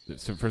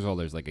 So first of all,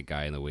 there's like a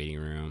guy in the waiting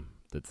room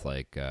that's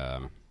like.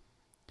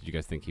 Did you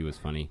guys think he was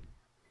funny?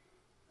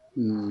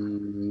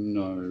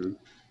 No.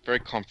 Very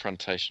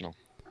confrontational.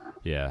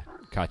 Yeah,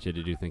 Katya,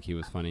 did you think he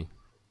was funny?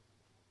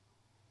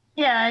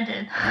 Yeah, I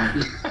did.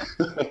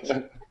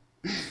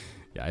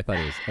 Yeah, I thought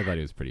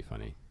he was pretty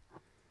funny.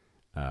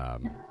 I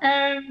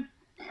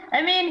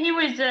mean, he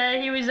was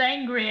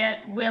angry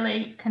at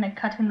Willie kind of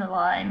cutting the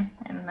line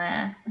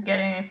and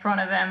getting in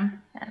front of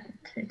him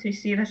to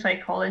see the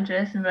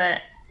psychologist.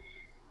 But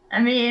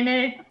I mean,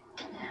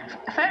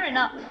 fair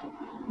enough,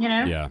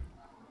 Yeah.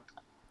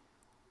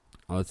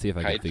 Well, let's see if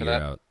I can figure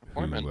out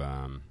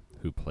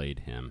who played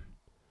him.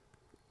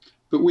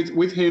 But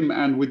with him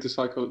and with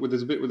the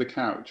there's a bit with the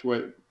couch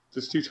where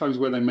there's 2 times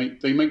where they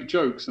make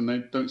jokes and they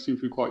don't seem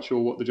to be quite sure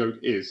what the joke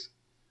is.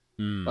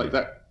 Like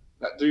that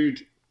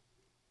dude,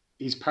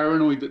 he's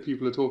paranoid that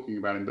people are talking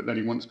about him, but then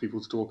he wants people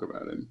to talk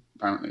about him,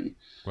 apparently.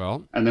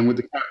 Well, and then with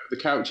the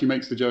couch, he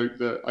makes the joke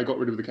that I got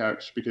rid of the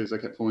couch because I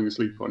kept falling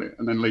asleep on it.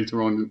 And then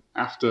later on,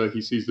 after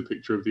he sees the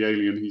picture of the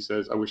alien, he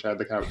says, "I wish I had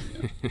the couch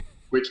again,"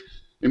 which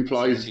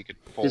implies he could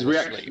fall his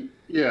reaction. asleep.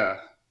 Yeah.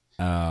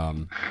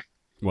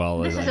 Well,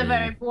 this is a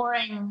very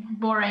boring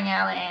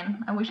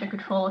alien. I wish I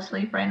could fall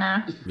asleep right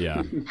now.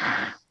 Yeah.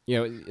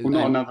 Yeah. Well,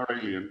 not another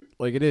alien.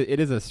 Like it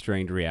is a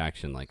strange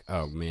reaction. Like,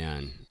 oh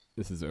man,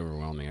 this is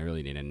overwhelming. I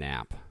really need a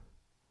nap.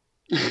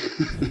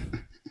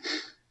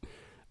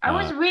 I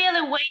was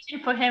really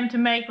waiting for him to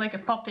make like a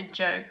puppet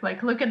joke.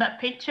 Like, look at that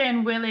picture,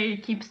 and Willie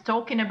keeps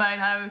talking about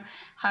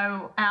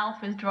how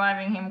Alf is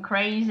driving him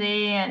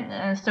crazy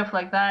and stuff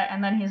like that.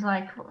 And then he's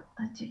like,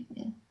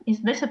 "Is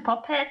this a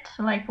puppet?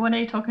 Like, what are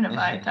you talking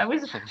about?" I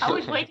was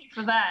waiting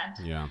for that.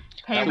 Yeah.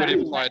 That would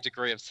imply a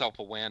degree of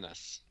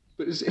self-awareness.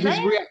 But his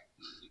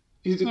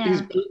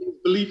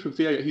belief of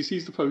the alien, he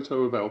sees the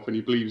photo of Elf and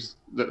he believes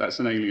that that's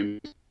an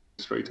alien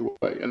straight away.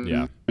 And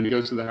he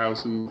goes to the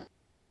house, and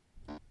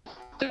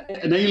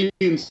an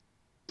alien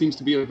seems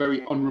to be a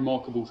very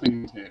unremarkable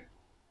thing to him.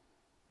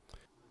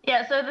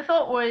 Yeah, so the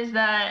thought was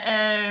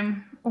that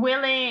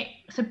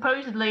Willie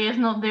supposedly is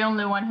not the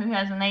only one who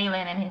has an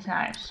alien in his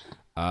house.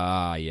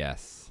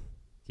 Yes.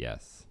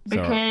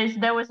 Because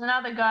there was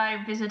another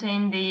guy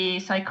visiting the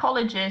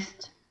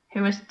psychologist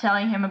who was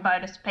telling him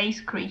about a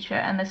space creature,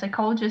 and the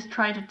psychologist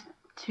tried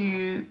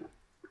to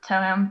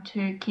tell him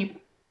to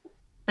keep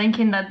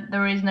thinking that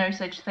there is no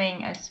such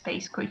thing as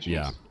space creatures.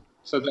 Yeah.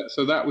 So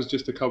that was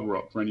just a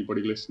cover-up for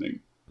anybody listening,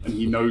 and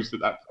he knows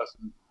that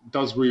person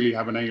does really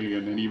have an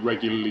alien, and he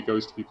regularly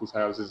goes to people's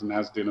houses and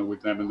has dinner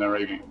with them and their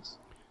aliens.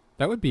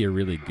 That would be a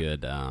really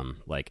good,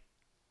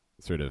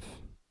 sort of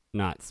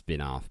not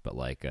spin-off, but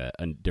like a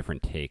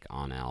different take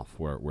on Alf,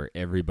 where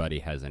everybody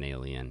has an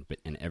alien,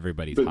 and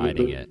everybody's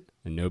hiding it,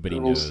 and nobody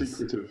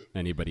knows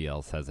anybody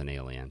else has an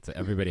alien. So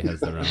everybody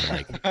has their own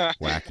like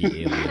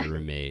wacky alien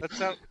roommate.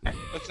 That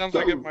sounds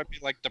like it might be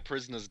like the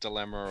prisoner's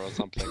dilemma or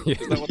something. Is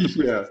that what the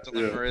prisoner's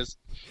dilemma is?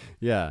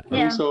 Yeah.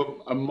 And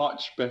also a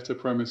much better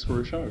premise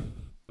for a show.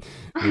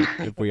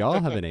 if we all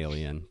have an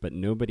alien, but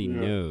nobody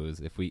knows,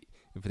 if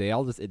they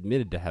all just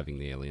admitted to having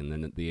the alien,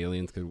 then the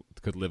aliens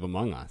could live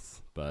among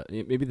us. But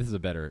maybe this is a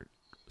better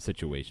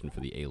situation for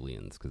the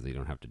aliens because they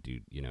don't have to do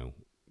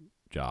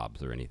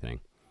jobs or anything.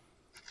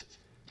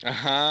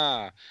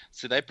 Aha!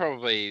 So they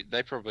probably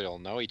all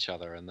know each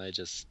other, and they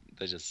just.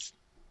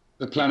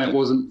 The planet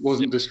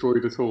wasn't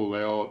destroyed at all.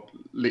 They are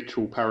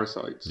literal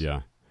parasites.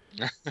 Yeah.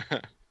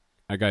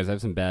 Guys, I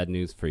have some bad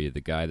news for you.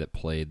 The guy that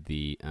played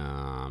the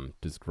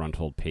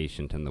disgruntled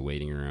patient in the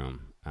waiting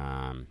room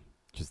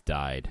just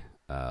died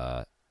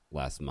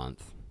last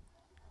month,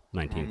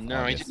 19th No,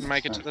 August. he didn't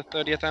make it to the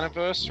 30th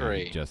anniversary.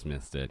 No, he just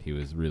missed it. He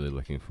was really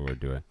looking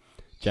forward to it.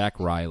 Jack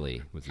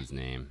Riley was his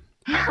name.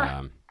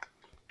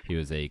 He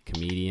was a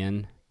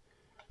comedian,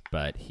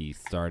 but he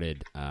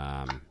started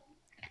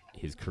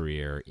his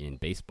career in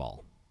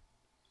baseball.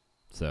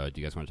 So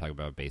do you guys want to talk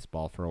about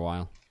baseball for a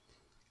while?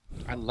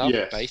 I love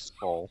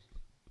baseball.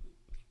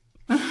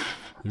 You're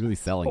really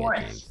selling it,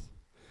 James.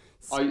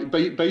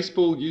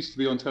 Baseball used to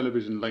be on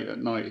television late at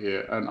night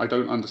here, and I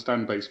don't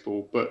understand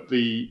baseball, but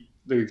the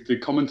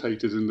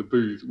commentators in the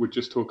booth would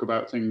just talk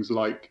about things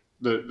like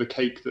the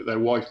cake that their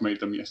wife made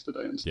them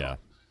yesterday and stuff. Yeah.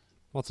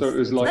 Well, so it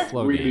was like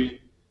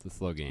really, it's a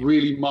slow game.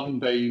 Really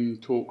mundane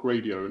talk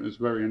radio, and it was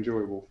very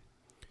enjoyable.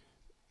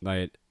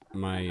 In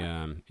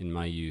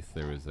my youth,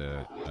 there was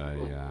a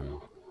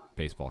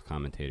baseball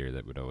commentator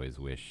that would always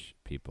wish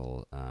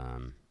people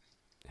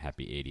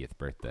happy 80th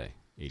birthday.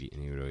 And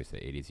he would always say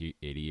 80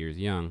 years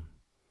young.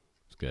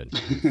 It's good.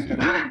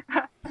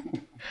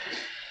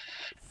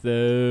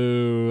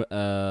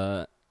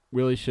 So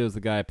Willie shows the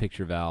guy a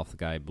picture of Alf. The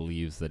guy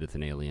believes that it's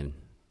an alien,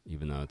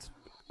 even though it's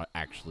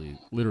actually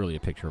literally a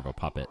picture of a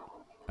puppet.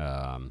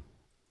 But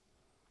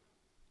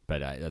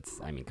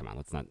come on,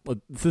 let's not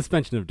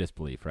suspension of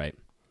disbelief, right?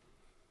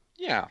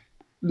 Yeah.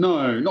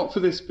 No, not for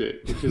this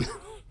bit, because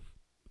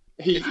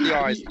it's the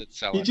eyes that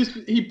sell it.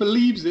 He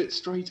believes it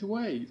straight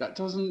away. That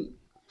doesn't.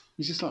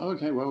 He's just like,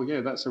 okay, well,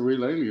 yeah, that's a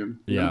real alien.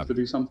 You have to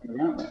do something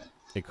about that.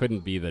 It couldn't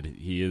be that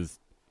he is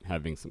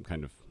having some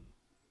kind of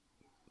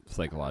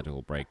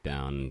psychological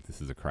breakdown. This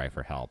is a cry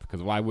for help.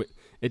 Because why would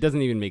it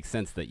doesn't even make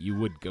sense that you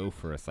would go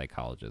for a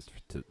psychologist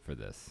for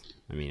this.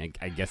 I mean,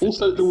 I guess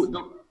also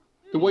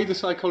the way the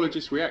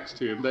psychologist reacts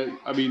to him.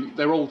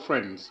 They're old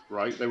friends,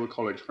 right? They were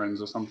college friends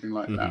or something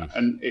like that,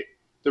 and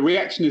the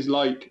reaction is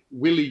like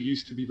Willie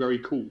used to be very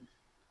cool.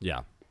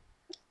 Yeah.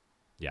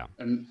 Yeah.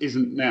 And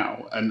isn't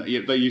now. And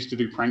they used to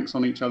do pranks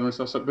on each other and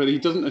stuff. But he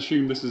doesn't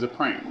assume this is a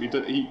prank. He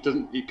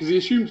doesn't, because he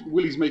assumes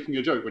Willie's making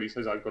a joke when he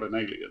says, "I've got an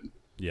alien."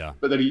 Yeah.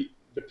 But then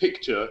the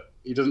picture,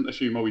 he doesn't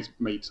assume, he's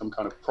made some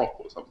kind of prop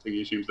or something.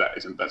 He assumes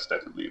that's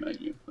definitely an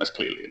alien. That's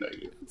clearly an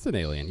alien. It's an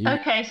alien.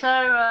 Okay, so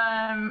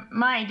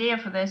my idea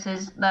for this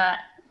is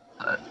that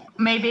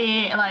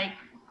maybe, like,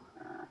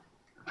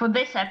 for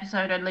this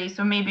episode at least,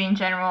 or maybe in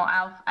general,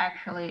 Alf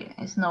actually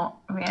is not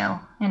real.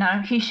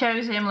 He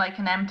shows him like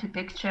an empty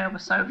picture of a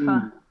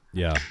sofa.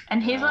 Yeah.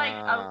 And he's like,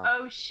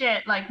 oh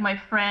shit, like my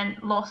friend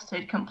lost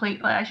it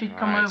completely. I should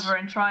come over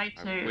and try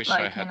to. I wish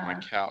I had my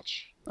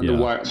couch. And the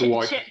wife.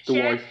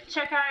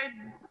 Check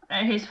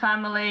out his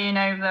family,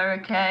 if they're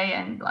okay,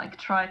 and like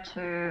try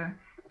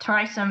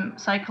some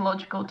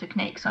psychological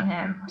techniques on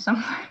him or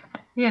something,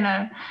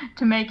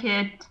 to make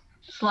it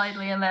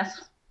slightly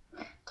less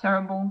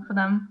terrible for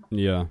them.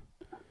 Yeah.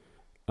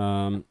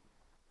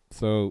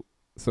 So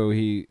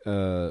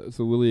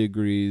Willie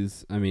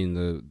agrees. I mean,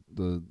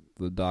 the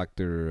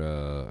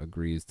doctor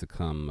agrees to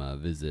come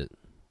visit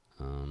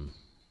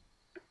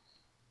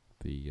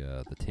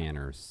the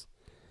Tanners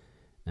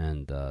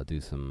and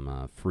do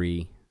some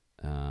free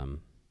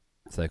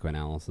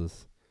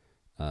psychoanalysis.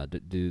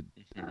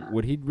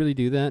 Would he really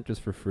do that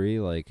just for free?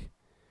 Like,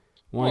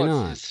 why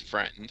not? It's his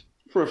friend.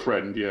 For a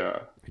friend, yeah.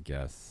 I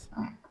guess.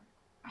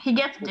 He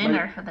gets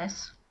dinner for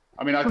this.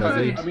 Well,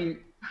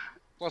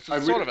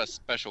 it's sort of a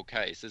special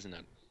case, isn't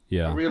it?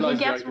 Yeah. I realise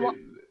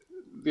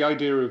the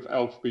idea of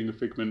Alf being a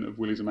figment of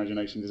Willie's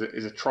imagination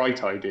is a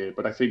trite idea,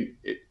 but I think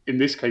in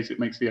this case it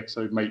makes the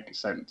episode make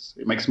sense.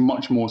 It makes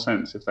much more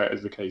sense if that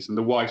is the case. And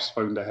the wife's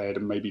phoned ahead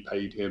and maybe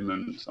paid him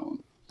and so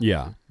on.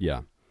 Yeah.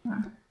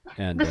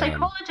 And the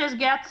psychologist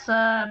gets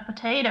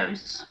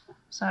potatoes,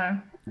 so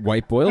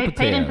white boiled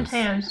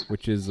potatoes,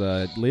 which is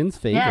Lynn's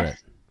favorite,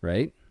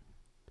 right?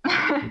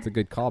 It's a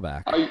good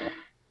callback.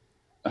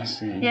 I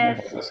see. Yes.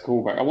 Yeah, that's a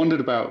callback. I wondered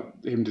about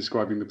him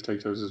describing the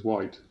potatoes as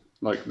white,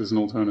 like there's an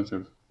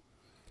alternative.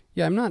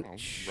 Yeah, I'm not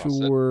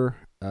sure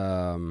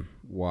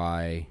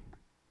why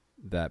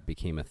that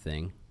became a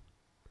thing.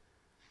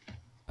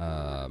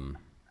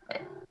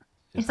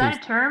 Is that a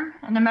term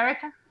in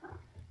America?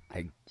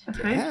 I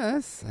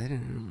guess. I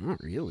don't know. Not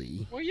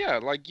really. Well, yeah,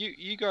 like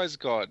you guys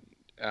got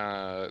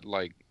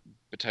like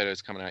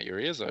potatoes coming out your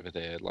ears over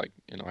there, like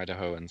in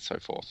Idaho and so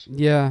forth.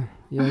 Yeah,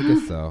 I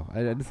guess so.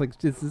 I just like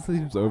this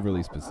seems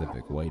overly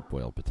specific. White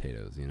boiled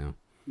potatoes,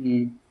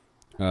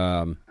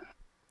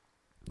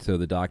 So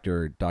the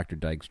Dr.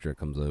 Dykstra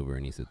comes over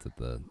and he sits at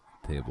the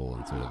table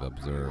and sort of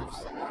observes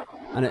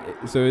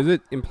So is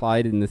it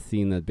implied in this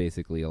scene that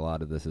basically a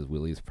lot of this is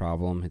Willie's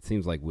problem? It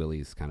seems like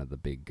Willie's kind of the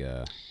big...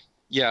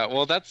 Yeah,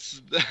 well,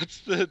 that's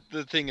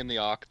the thing in the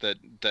arc that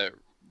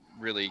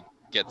really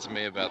gets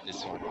me about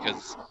this one,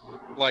 because,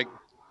 like,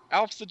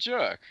 Alf's a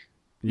jerk.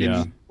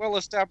 Yeah. It's well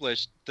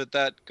established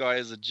that guy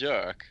is a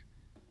jerk,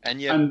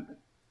 and yet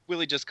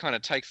Willie just kind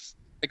of takes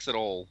it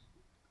all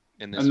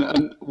in this one.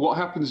 And what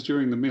happens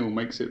during the meal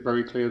makes it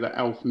very clear that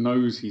Alf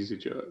knows he's a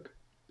jerk,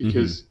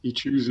 because he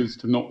chooses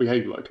to not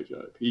behave like a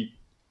jerk. He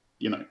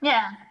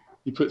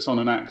puts on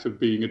an act of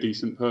being a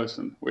decent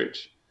person,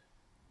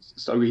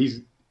 so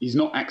he's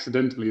not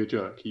accidentally a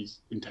jerk. He's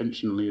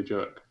intentionally a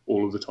jerk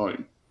all of the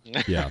time.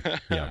 Yeah.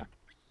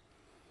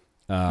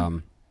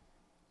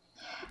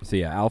 So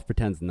yeah, Alf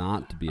pretends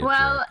not to be a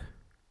jerk.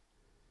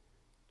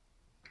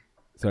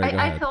 Sorry, go ahead.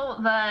 I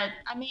thought that,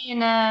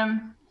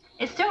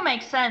 it still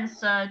makes sense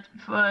to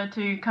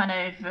kind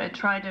of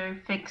try to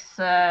fix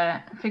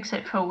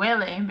it for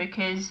Willie,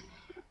 because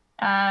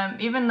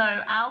even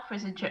though Alf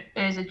is a jerk,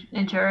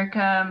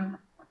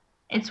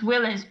 it's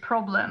Willie's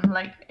problem.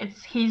 Like,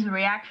 it's his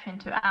reaction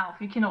to Alf.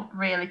 You cannot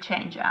really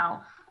change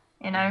Alf,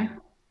 you know?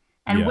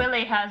 And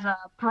Willie has a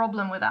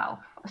problem with Alf.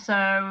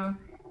 So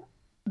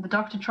the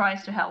doctor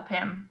tries to help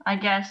him. I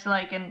guess,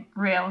 like, in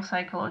real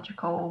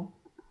psychological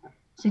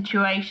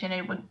situation,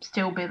 it would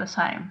still be the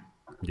same.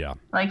 Yeah.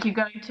 Like, you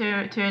go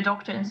to a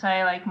doctor and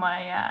say, like,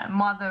 my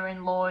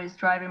mother-in-law is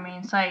driving me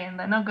insane.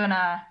 They're not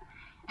gonna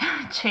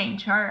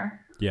change her.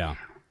 Yeah.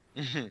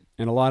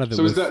 And a lot of it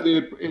so was... is that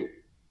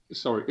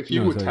sorry, if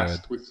you were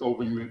tasked with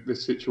solving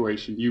this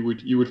situation, you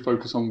would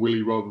focus on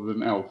Willie rather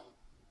than Alf.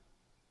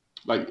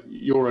 Like,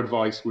 your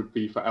advice would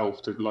be for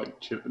Alf to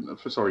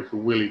for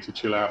Willie to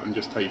chill out and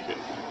just take it.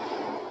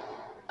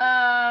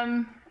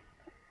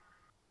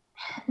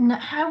 No,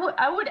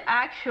 I would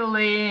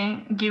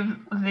actually give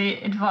the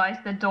advice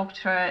the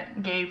doctor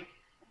gave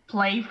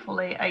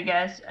playfully, I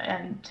guess,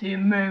 and to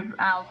move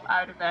Alf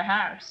out of their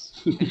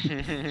house.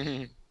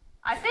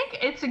 I think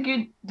it's a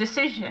good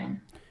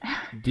decision.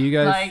 Do you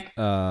guys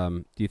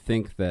do you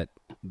think that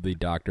the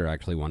doctor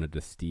actually wanted to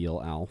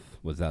steal Alf?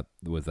 Was that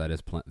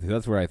his plan?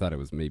 That's where I thought it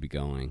was maybe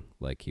going.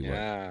 Like he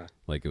was,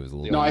 like it was a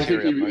little. No, I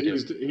think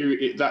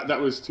that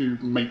was to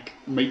make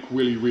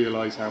Willie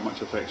realize how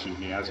much affection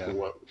he has for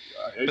what.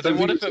 But then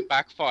what if it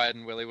backfired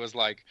and Willie was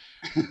like,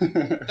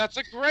 "That's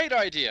a great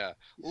idea.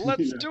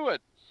 Let's do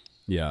it."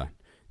 Yeah.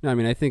 No, I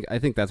mean, I think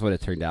that's what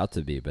it turned out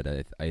to be, but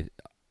it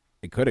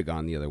could have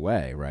gone the other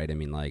way, right? I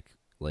mean, like,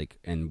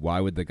 and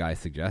why would the guy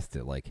suggest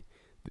it? Like,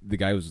 the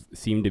guy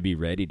seemed to be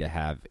ready to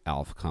have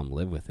Alf come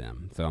live with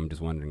him. So I'm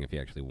just wondering if he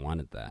actually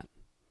wanted that.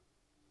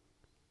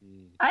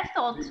 I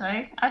thought so.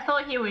 I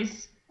thought he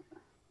was,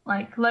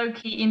 like,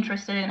 low-key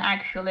interested in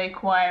actually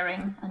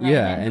acquiring an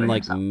alien and, for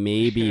like, himself.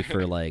 maybe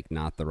for, like,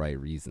 not the right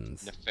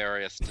reasons.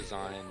 Nefarious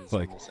designs.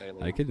 Like, on this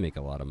alien. I could make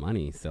a lot of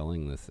money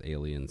selling this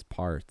alien's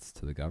parts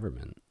to the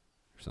government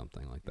or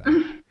something like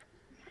that.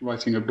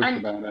 Writing a book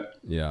about it.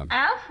 Yeah.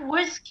 Alf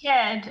was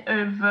scared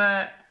of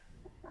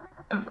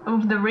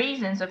the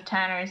reasons of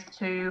Tanner's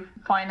to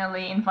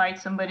finally invite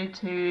somebody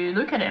to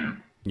look at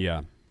him.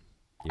 Yeah.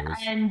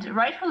 And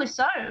rightfully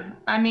so.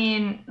 I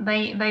mean,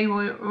 they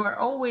were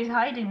always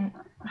hiding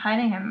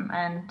him,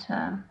 and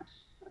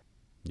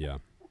yeah.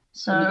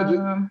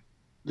 So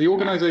the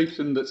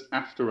organization that's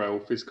after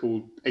Alf is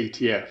called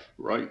ATF,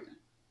 right?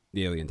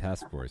 The Alien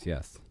Task Force,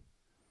 yes.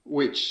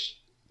 Which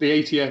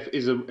the ATF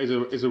is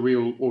a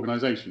real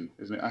organization,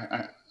 isn't it?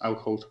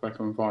 Alcohol,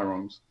 tobacco, and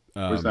firearms.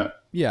 Or is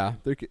that? Yeah,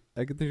 there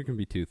can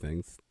be two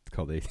things. It's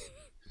called ATF.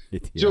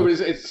 Sure,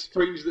 it's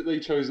strange that they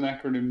chose an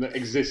acronym that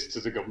exists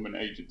as a government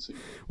agency.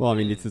 Well, I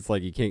mean, it's just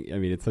like you can't. I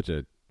mean, it's such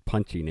a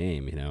punchy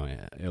name, you know,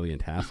 Alien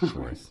Task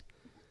Force.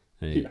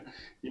 Yeah.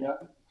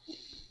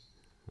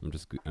 I'm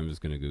just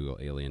gonna Google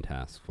Alien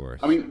Task Force.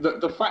 I mean,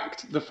 the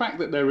fact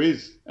that there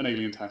is an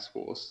Alien Task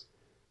Force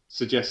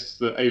suggests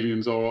that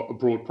aliens are a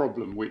broad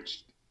problem,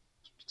 which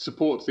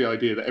supports the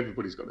idea that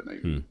everybody's got an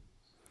alien.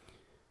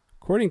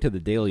 According to the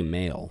Daily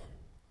Mail,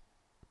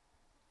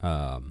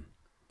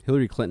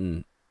 Hillary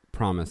Clinton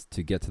promised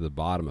to get to the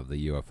bottom of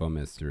the UFO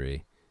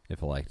mystery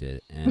if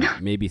elected, and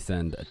maybe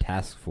send a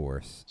task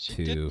force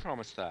to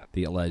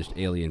the alleged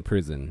alien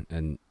prison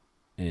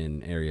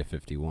in Area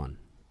 51.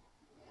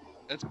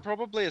 It's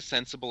probably a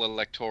sensible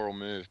electoral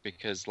move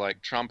because,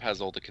 like, Trump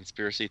has all the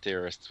conspiracy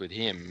theorists with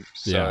him,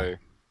 so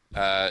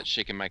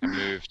she can make a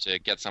move to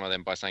get some of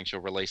them by saying she'll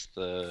release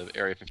the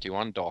Area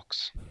 51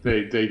 docs.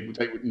 They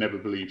would never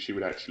believe she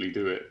would actually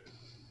do it.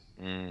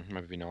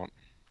 Maybe not.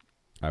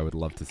 I would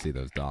love to see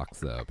those docs,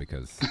 though,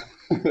 because,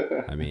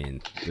 I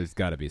mean, there's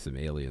got to be some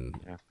alien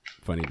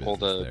funny business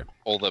there.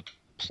 All the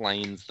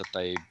planes that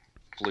they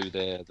flew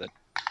there that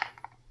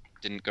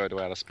didn't go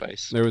to outer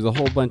space. There was a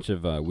whole bunch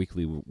of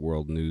Weekly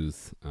World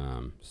News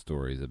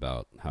stories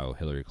about how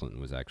Hillary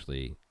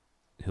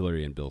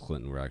and Bill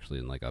Clinton were actually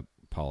in, like, a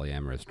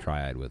polyamorous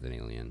triad with an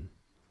alien.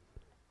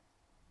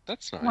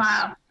 That's nice.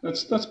 Wow.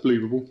 That's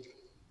believable.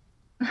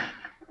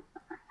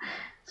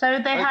 So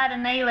they had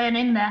an alien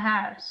in their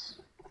house.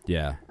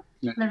 Yeah.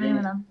 living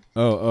with them.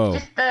 Oh.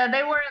 Just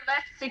they were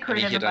less And he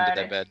secretive hid about under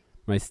their it. bed.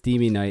 My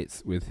steamy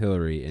nights with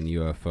Hillary in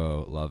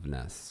UFO love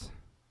nests.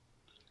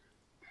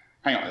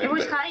 Hang on. It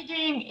was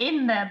hiding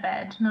in their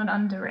bed, not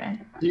under it.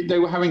 They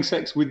were having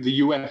sex with the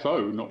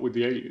UFO, not with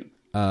the alien.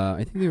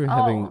 I think they were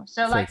having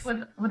so sex.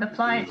 like with a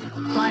flying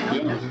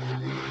object.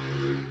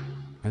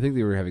 I think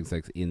they were having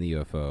sex in the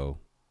UFO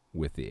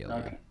with the alien.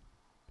 Okay.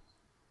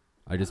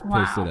 I just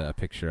posted a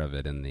picture of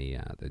it in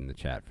the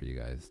chat for you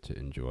guys to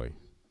enjoy.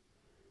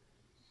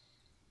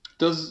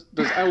 Does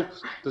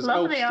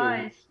Lovely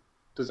eyes.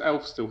 Does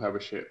Elf still have a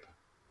ship?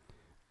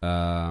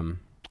 I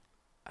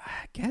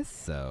guess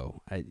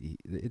so. I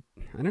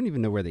don't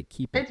even know where they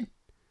keep it.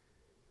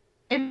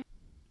 It's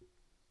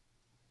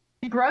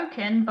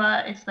broken,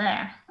 but it's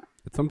there.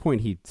 At some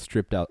point, he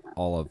stripped out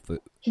all of the.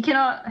 He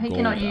cannot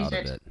use out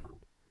of it.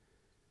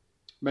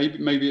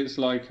 Maybe it's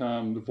like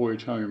the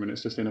Voyage Home, and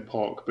it's just in a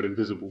park but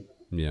invisible.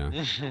 Yeah.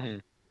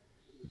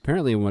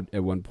 Apparently,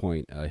 at one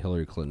point,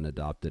 Hillary Clinton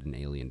adopted an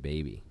alien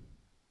baby.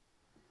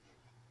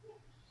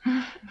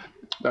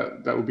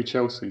 That would be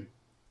Chelsea.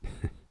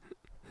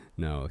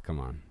 No, come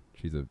on.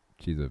 She's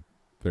a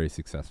very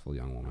successful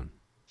young woman.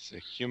 It's a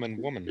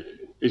human woman.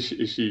 Is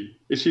she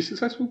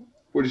successful?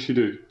 What does she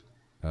do?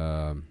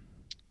 I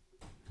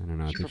don't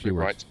know. I She think probably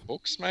writes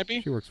books,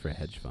 maybe? She works for a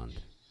hedge fund.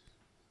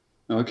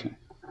 Okay.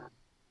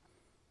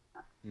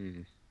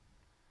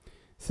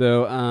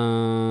 So,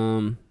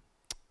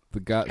 the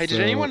guy. Hey, did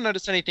anyone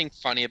notice anything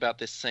funny about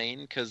this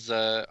scene? Because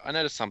I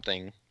noticed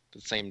something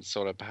that seemed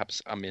sort of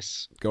perhaps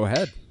amiss. Go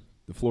ahead.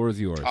 The floor is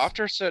yours.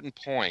 After a certain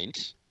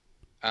point,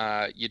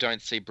 you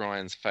don't see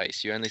Brian's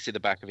face. You only see the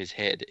back of his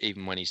head,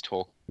 even when he's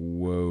talking.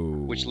 Whoa.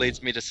 Which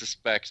leads me to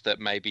suspect that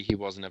maybe he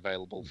wasn't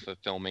available for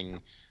filming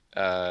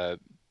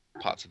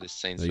parts of this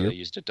scene, so they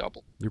used a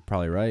double. You're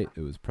probably right.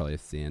 It was probably a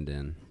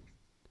stand-in.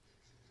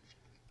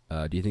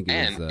 Do you think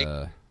it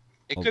was...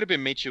 It could have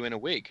been Michu in a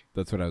wig.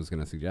 That's what I was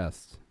going to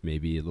suggest.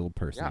 Maybe a little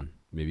person. Yeah.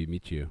 Maybe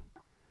Michu.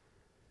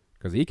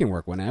 Because he can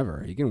work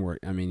whenever. He can work...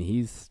 I mean,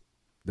 he's...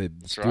 The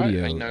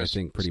studio, I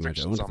think, pretty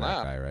much owns that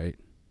guy, right?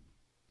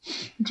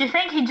 Do you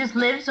think he just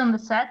lives on the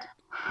set?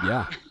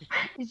 Yeah.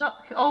 He's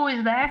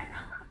always there.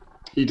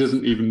 He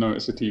doesn't even know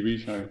it's a TV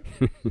show.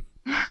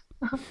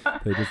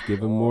 They just give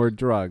him more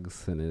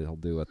drugs, and he'll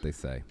do what they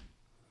say.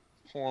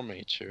 Poor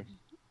Michu.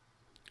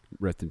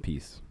 Rest in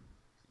peace.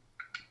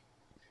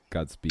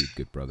 Godspeed,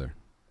 good brother.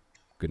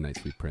 Good night,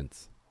 sweet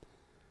prince.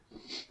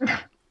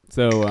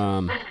 So,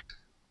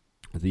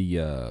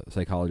 the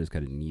psychologist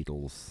kind of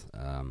needles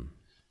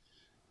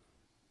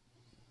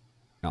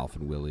Alf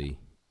and Willie.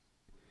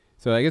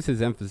 So I guess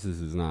his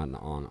emphasis is not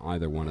on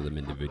either one of them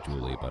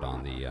individually, but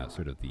on the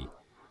sort of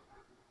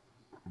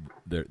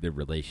their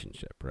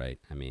relationship, right?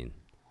 I mean...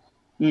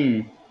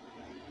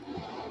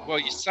 Well,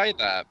 you say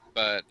that,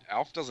 but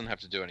Alf doesn't have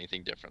to do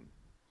anything different.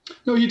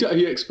 No,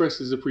 he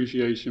expresses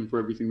appreciation for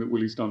everything that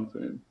Willie's done for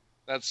him.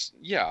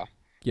 Yeah,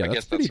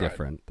 that's pretty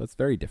different. Right. That's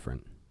very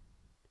different.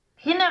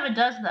 He never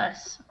does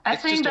this.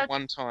 It's just a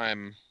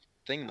one-time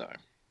thing, though.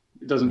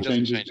 It doesn't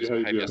change his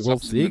behavior. We'll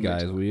see,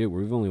 guys.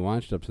 We've only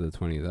watched up to the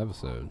 20th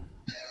episode.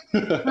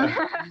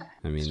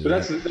 I mean, but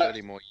that's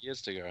 30 more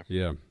years to go.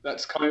 Yeah,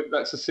 that's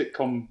a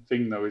sitcom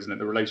thing, though, isn't it?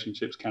 The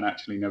relationships can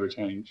actually never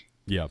change.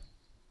 Yeah.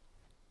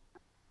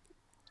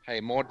 Hey,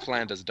 Maud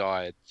Flanders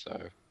died,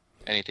 so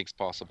anything's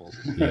possible.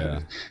 Yeah,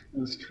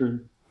 that's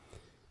true.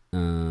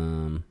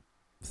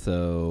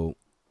 So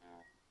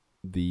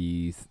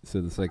the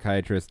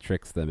psychiatrist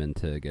tricks them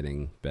into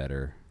getting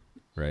better,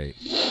 right?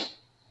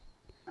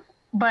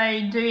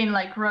 By doing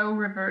like role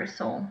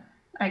reversal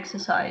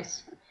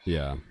exercise.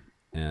 Yeah,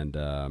 and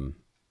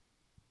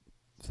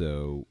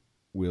so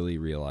Willie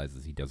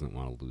realizes he doesn't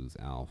want to lose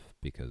Alf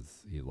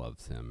because he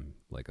loves him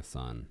like a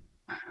son.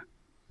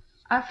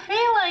 I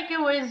feel like it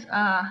was,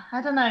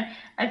 I don't know.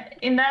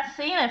 In that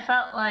scene, I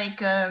felt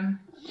like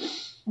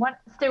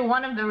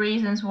one of the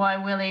reasons why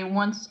Willie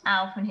wants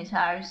Alf in his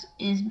house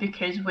is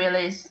because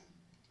Willie's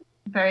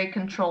very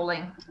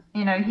controlling.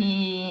 You know,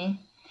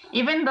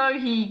 even though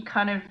he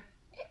kind of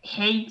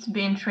hates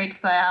being tricked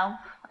by Alf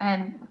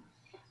and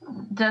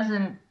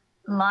doesn't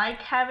like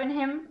having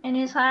him in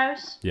his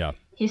house, yeah,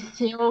 he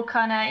still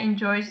kind of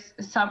enjoys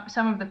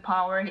some of the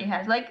power he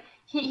has. Like,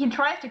 he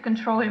tries to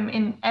control him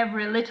in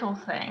every little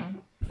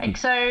thing. Like,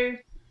 so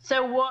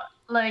what,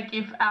 like,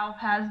 if Alf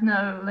has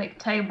no, like,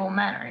 table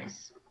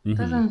manners?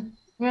 Doesn't,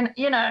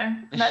 you know,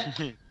 that's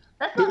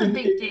not a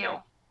big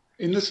deal.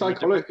 In the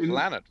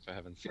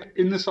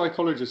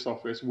psychologist's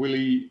office,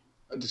 Willie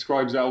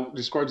describes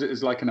it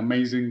as like an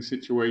amazing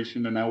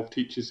situation, and Alf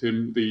teaches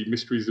him the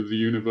mysteries of the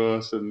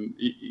universe, and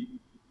he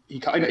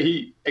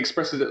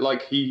expresses it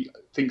like he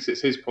thinks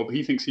it's his problem.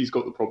 He thinks he's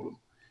got the problem.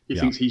 He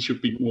thinks he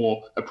should be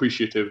more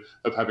appreciative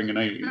of having an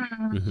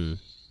alien.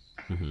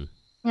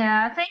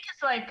 Yeah, I think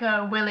it's like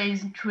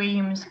Willie's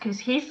dreams, because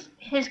he's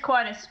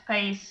quite a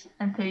space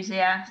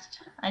enthusiast,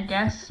 I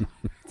guess.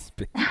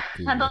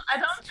 I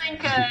don't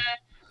think Alf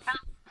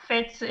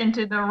fits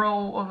into the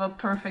role of a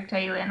perfect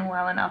alien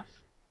well enough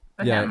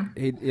for him.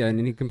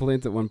 And he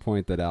complains at one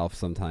point that Alf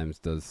sometimes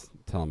does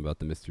tell him about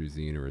the mysteries of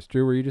the universe.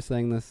 Drew, were you just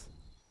saying this?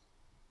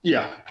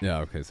 Yeah. Yeah.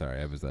 Okay.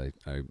 Sorry.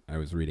 I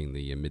was reading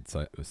the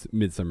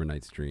Midsummer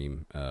Night's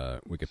Dream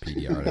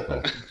Wikipedia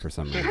article for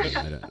some reason.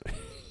 I don't.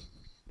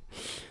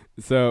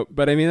 So,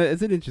 but I mean,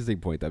 it's an interesting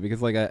point though,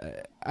 because like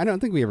I don't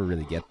think we ever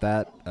really get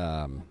that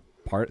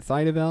part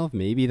side of Elf.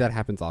 Maybe that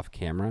happens off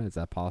camera. Is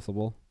that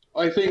possible?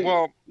 I think.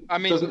 Well, I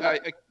mean,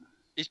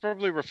 he's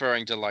probably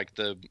referring to like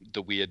the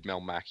weird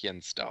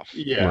Melmacian stuff.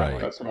 Yeah, right.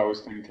 That's what I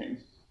was thinking.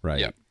 Right.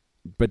 Yep.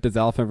 But does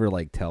Alf ever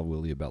like tell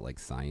Willie about like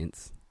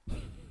science?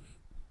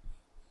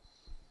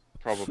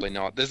 Probably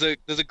not. There's a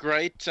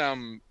great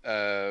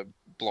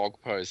blog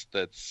post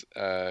that's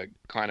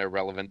kind of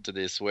relevant to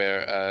this,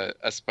 where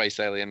a space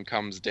alien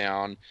comes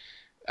down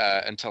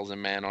and tells a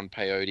man on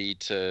peyote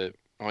to.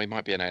 Oh, he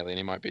might be an alien.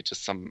 He might be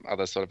just some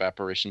other sort of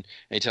apparition.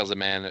 And he tells a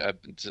man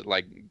to,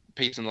 like,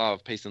 peace and love,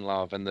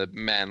 and the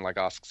man like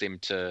asks him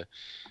to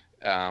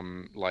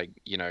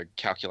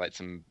calculate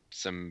some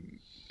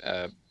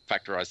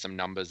factorize some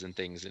numbers and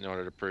things in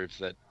order to prove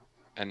that,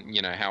 and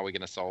how we're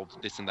going to solve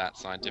this and that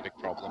scientific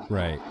problem.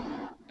 Right.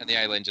 And the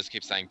alien just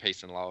keeps saying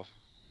peace and love.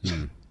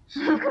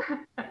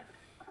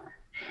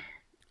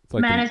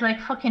 Like man is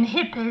like fucking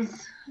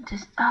hippies.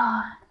 Just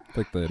it's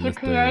like the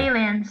hippie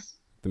aliens.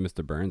 The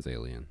Mr. Burns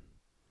alien.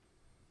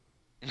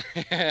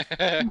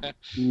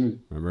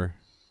 Remember?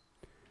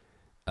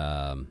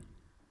 Well,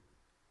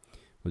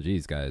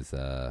 geez, guys.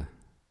 I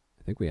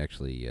think we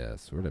actually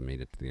sort of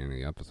made it to the end of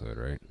the episode,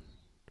 right?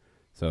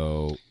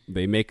 So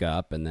they make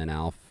up, and then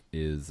Alf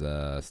is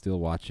still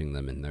watching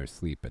them in their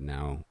sleep, and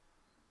now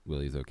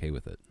Willie's okay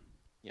with it.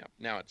 Yeah.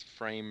 Now it's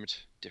framed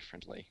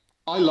differently.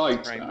 I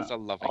liked that. that. A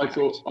loving I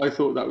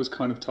thought that was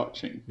kind of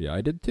touching. Yeah,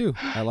 I did too.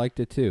 I liked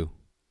it too.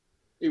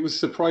 It was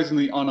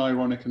surprisingly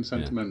unironic and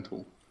sentimental.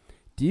 Yeah.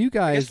 Do you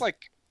guys? It's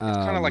like it's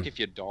kind of like if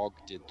your dog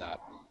did that.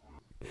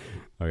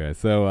 Okay,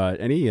 so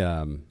any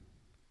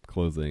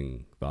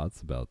closing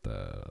thoughts about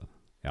the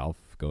Alf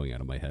going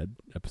out of my head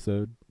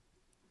episode?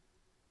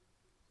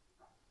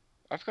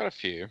 I've got a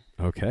few.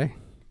 Okay,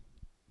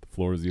 the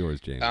floor is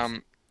yours, James.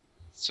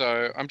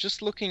 So I'm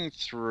just looking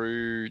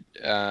through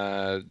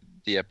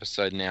the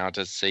episode now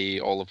to see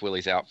all of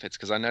Willie's outfits,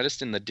 because I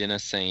noticed in the dinner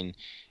scene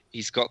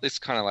he's got this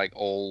kind of like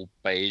all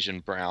beige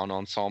and brown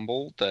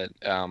ensemble that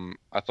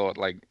I thought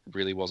like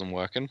really wasn't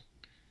working.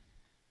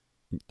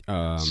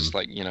 It's just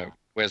like,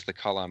 where's the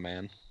color,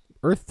 man?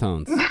 Earth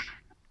tones.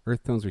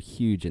 Earth tones were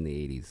huge in the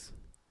 80s.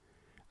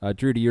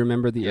 Drew, do you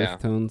remember the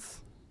Earth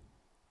tones?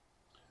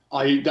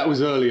 That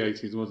was early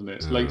 80s, wasn't it?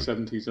 It's late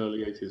 70s, early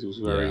 80s. It was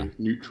very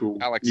neutral.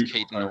 Alex neutral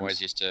Keaton tones.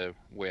 always used to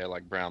wear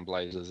like brown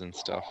blazers and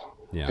stuff.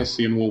 Yeah.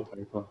 Hessian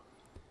wallpaper.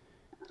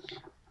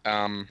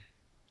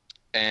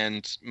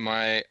 And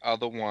my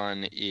other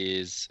one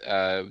is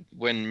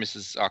when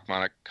Mrs.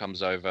 Arkmanek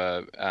comes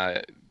over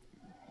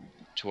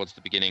towards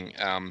the beginning,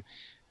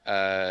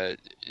 her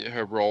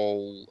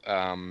role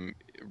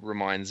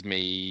reminds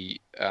me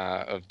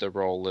of the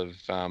role of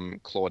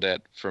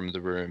Claudette from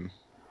The Room.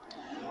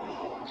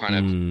 Kind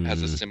of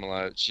has a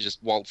similar... She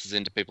just waltzes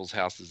into people's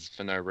houses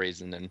for no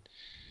reason and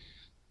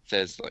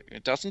says,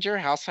 like, doesn't your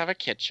house have a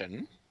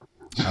kitchen?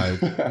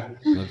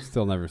 I've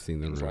still never seen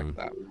The Room.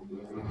 Like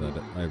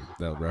that.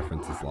 That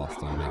reference is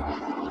lost on me.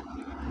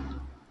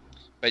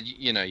 But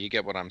you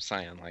get what I'm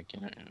saying. Like,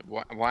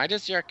 why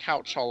does your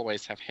couch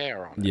always have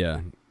hair on it?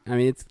 Yeah, I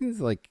mean it's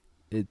like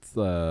it's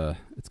kind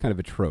of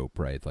a trope,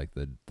 right? It's like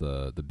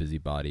the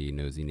busybody,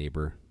 nosy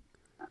neighbor,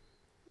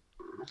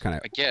 kind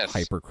of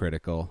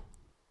hypercritical.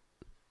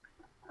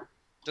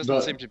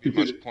 Doesn't seem to be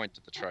much point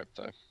to the trope,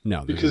 though.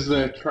 No, because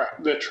they're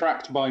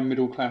trapped by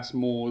middle class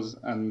mores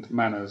and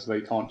manners.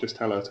 They can't just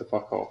tell her to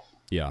fuck off.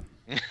 Yeah.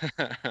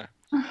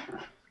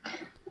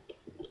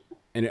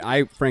 And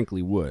I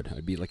frankly would.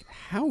 I'd be like,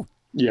 how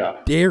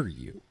dare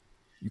you?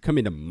 You come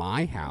into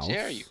my house. How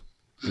dare you?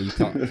 Can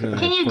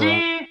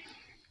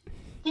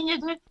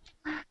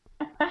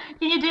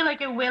you do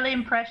like a Willie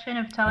impression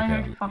of telling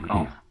her to fuck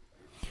off?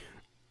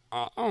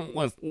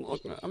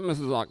 Look,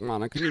 Mrs.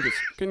 Arkmanek,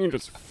 can you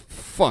just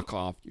fuck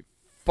off, you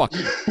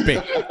fucking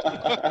bitch?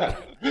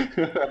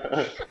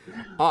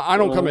 I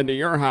don't come into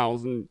your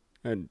house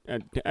and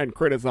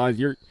criticize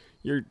your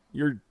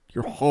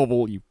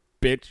hovel, you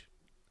bitch.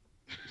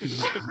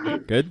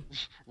 Good.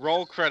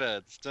 Roll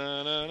credits.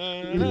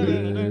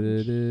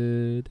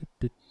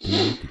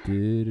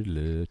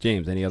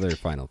 James, any other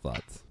final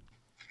thoughts?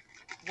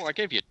 Well, I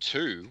gave you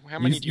two. How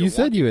many do you You want?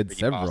 said you had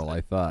several,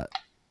 I thought.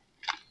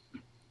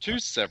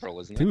 Two's several,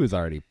 isn't it? Two is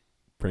already,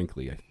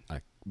 frankly,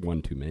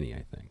 one too many,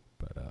 I think.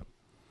 But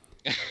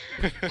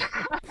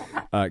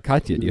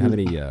Katya, do you have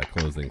any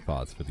closing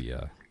thoughts for the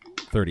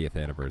 30th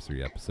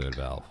anniversary episode of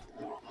Alf?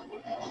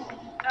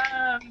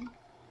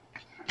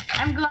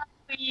 I'm glad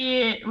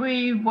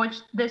we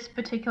watched this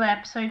particular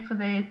episode for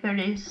the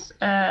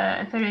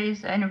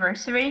 30th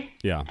anniversary.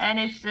 Yeah. And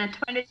it's the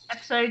 20th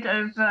episode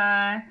of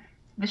the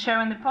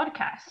show and the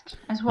podcast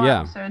as well.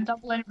 Yeah. So a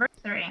double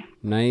anniversary.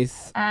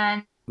 Nice.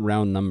 And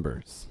round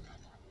numbers.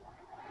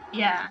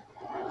 Yeah.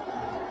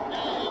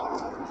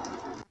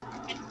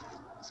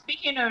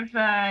 speaking of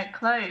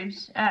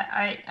clothes,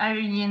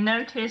 I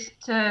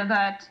noticed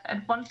that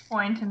at one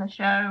point in the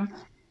show,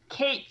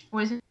 Kate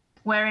was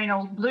wearing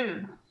all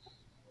blue.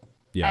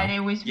 Yeah. And it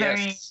was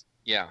very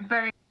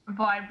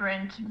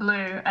vibrant blue,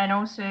 and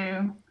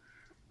also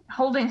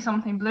holding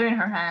something blue in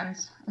her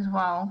hands as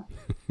well.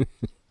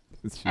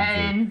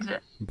 And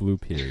blue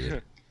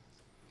period.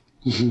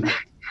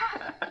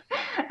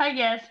 I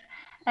guess.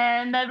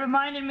 And that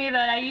reminded me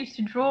that I used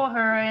to draw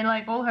her in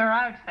like all her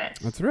outfits.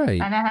 That's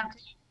right. And I have to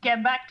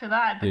get back to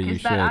that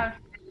because that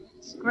outfit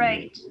is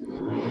great.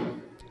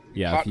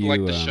 Yeah,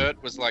 the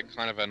shirt was like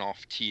kind of an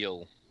off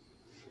teal.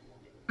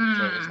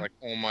 So it was like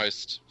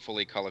almost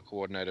fully color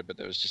coordinated, but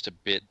there was just a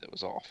bit that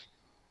was off.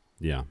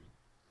 Yeah.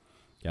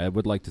 Yeah, I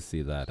would like to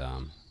see that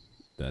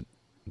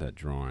that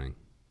drawing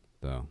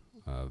though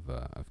of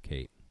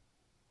Kate.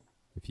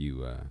 If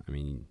you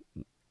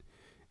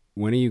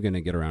when are you going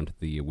to get around to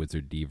the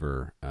Wizard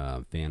Deaver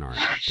fan art?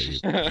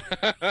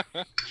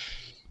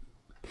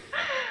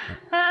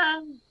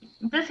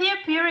 Does he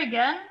appear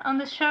again on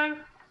the show?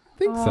 I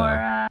think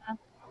so.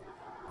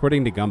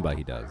 According to Gumba,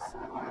 he does.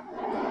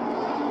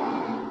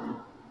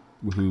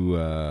 Who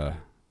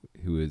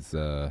is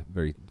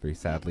very very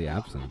sadly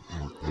absent.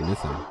 We miss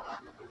him.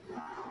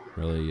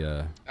 Really.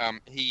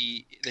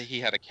 He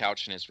had a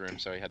couch in his room,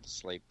 so he had to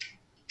sleep.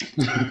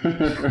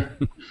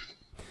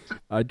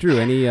 Drew,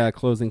 any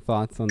closing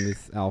thoughts on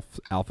this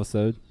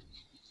alpha-sode?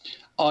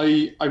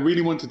 I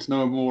really wanted to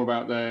know more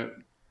about their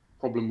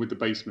problem with the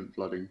basement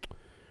flooding.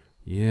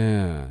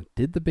 Yeah.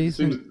 Did the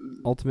basement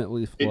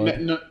ultimately flood?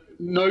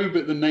 No,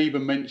 but the neighbour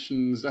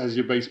mentions, has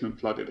your basement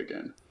flooded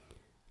again?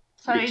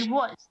 So it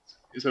was.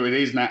 So it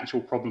is an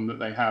actual problem that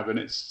they have, and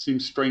it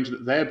seems strange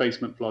that their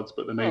basement floods,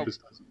 but the neighbours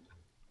doesn't.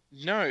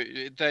 No,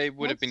 they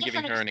would have been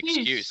giving her an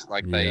excuse,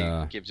 like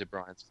they give to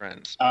Brian's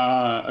friends.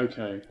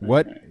 Okay.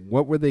 What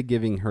were they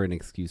giving her an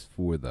excuse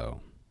for, though?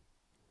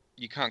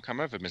 You can't come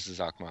over, Mrs.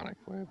 Arkmanik.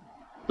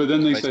 But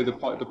then they say the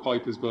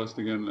pipe is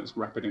bursting in, let's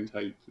wrap it in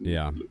tape.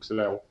 And looks a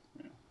little.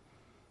 Yeah.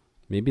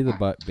 Maybe the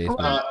basement.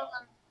 Well,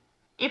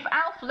 if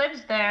Alf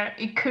lives there,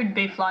 it could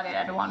be flooded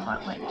at one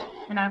point,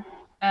 you know,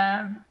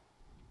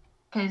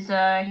 because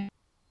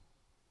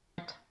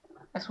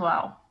as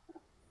well.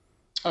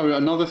 Oh,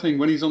 another thing,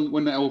 when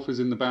the elf is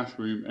in the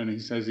bathroom and he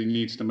says he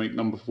needs to make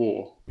number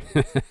 4.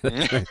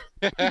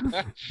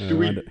 do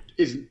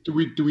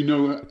we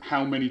know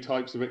how many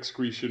types of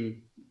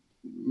excretion?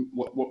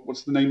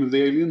 What's the name of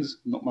the aliens?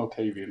 Not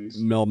Malkavians.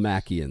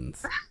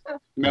 Melmacians.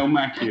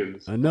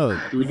 Melmacians. I know.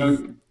 Do we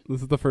know?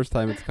 This is the first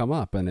time it's come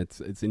up, and it's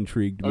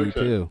intrigued me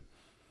too.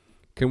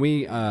 Can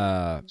we?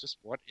 Just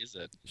what is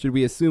it? Should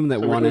we assume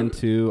that 1 and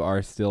 2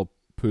 are still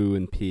poo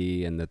and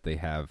pee, and that they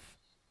have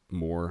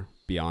more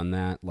beyond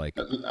that? Like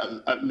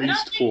at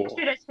least 4.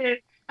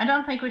 I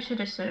don't think we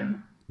should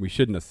assume. We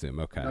shouldn't assume.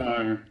 Okay.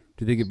 No.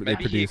 Do you think they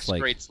produce he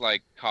excretes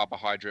like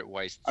carbohydrate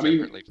waste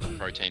separately from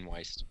protein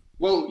waste?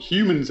 Well,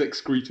 humans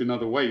excrete in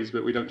other ways,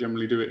 but we don't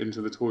generally do it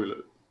into the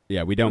toilet.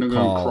 Yeah, we don't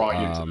call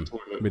cry into the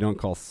toilet. We don't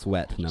call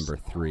sweat number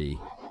 3.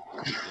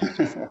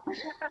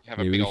 Have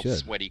a big old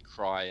sweaty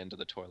cry into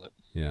the toilet.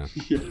 Yeah.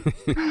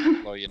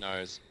 Blow your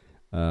nose.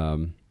 Yeah,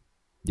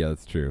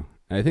 that's true.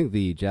 I think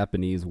the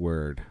Japanese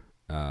word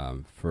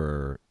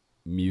for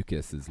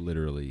mucus is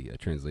literally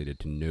translated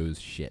to nose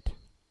shit.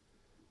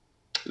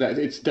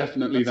 It's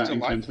definitely that in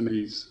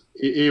Cantonese.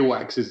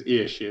 Earwax is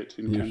ear shit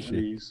in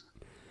Cantonese.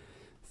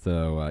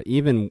 So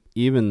even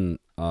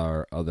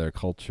our other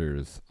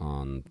cultures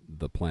on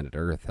the planet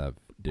Earth have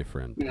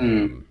different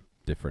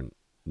different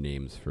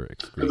names for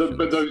excretions.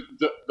 But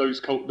those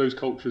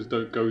cultures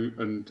don't go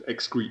and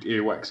excrete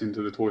earwax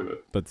into the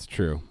toilet. That's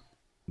true.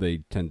 They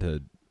tend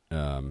to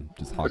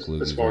just hawk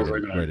loogies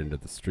right into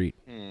the street.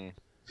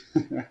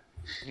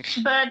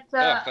 But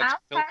that's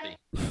filthy.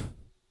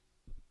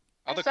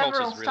 Other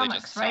cultures really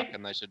just suck,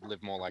 and they should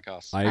live more like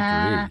us.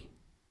 I agree.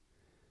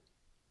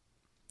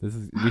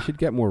 We should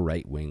get more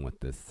right wing with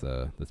this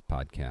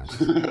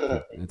podcast.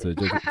 It's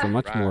a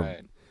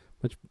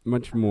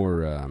much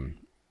more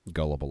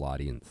gullible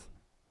audience.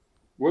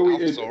 Well,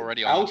 Alf's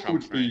already on the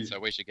Trump train, so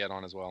we should get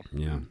on as well.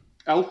 Yeah,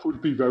 Alf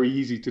would be very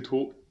easy to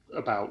talk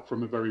about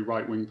from a very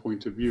right wing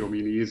point of view. I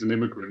mean, he is an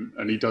immigrant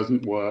and he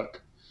doesn't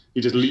work.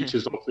 He just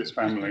leeches off his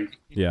family.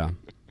 Yeah.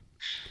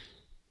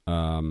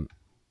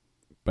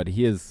 But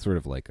he is sort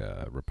of like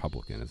a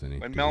Republican, isn't he?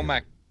 When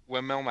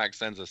Melmac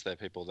sends us their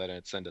people, they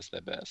don't send us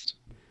their best.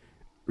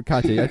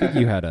 Katya, I think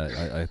you had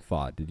a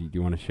thought. Do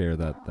you want to share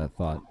that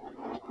thought?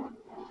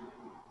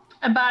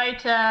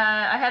 About,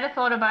 I had a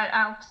thought about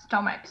Alf's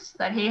stomachs,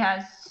 that he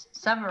has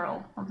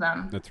several of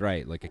them. That's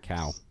right, like a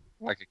cow.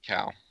 Like a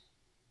cow.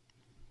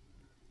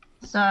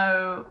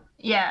 So,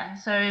 yeah,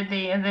 so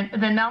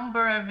the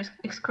number of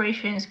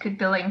excretions could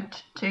be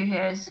linked to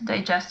his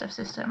digestive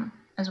system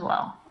as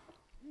well.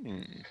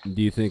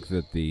 Do you think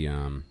that the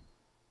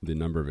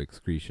number of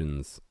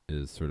excretions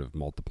is sort of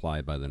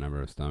multiplied by the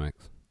number of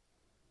stomachs?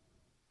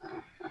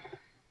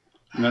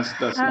 And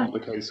that's not the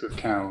case with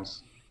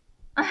cows.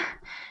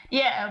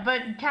 Yeah,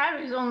 but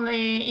cows only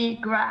eat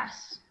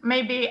grass,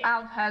 maybe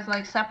Alf has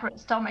like separate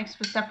stomachs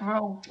for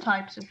several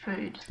types of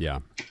food. Yeah.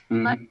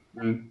 Like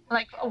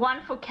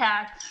one for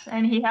cats,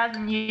 and he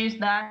hasn't used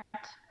that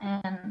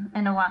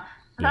in a while.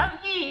 Yeah.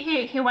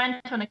 He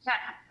went on a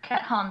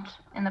cat hunt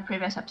in the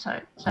previous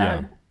episode. So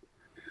Yeah.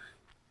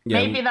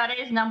 maybe that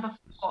is number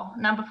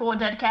 4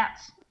 dead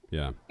cats.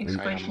 Yeah.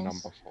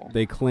 Excretions.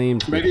 They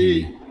claimed that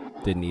Maybe- he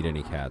didn't eat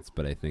any cats,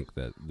 but I think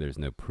that there's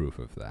no proof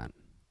of that.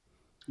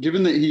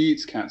 Given that he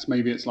eats cats,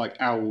 maybe it's like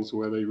owls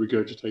where they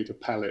regurgitate a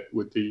pellet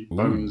with the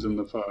bones and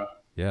the fur.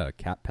 Yeah,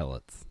 cat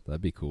pellets.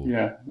 That'd be cool.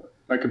 Yeah,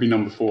 that could be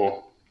number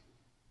 4.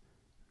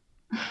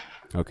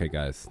 Okay,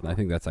 guys. I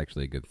think that's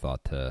actually a good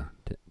thought to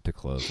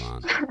close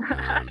on.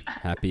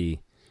 Happy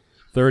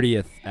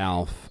 30th,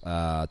 Alf.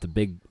 The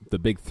big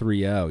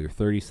 3-0. You're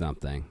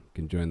 30-something. You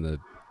can join the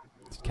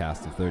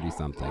cast of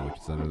 30-something, which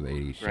is under the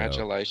 80s show.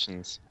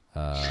 Congratulations.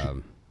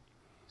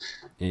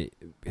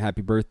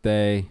 Happy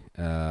birthday.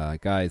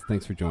 Guys,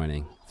 thanks for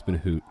joining. It's been a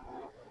hoot.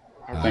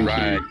 All Thank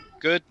right. you.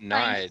 Good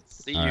night.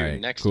 See All you right,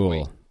 next cool.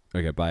 week.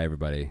 Okay, bye,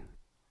 everybody.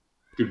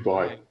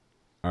 Goodbye.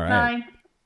 All right. Bye.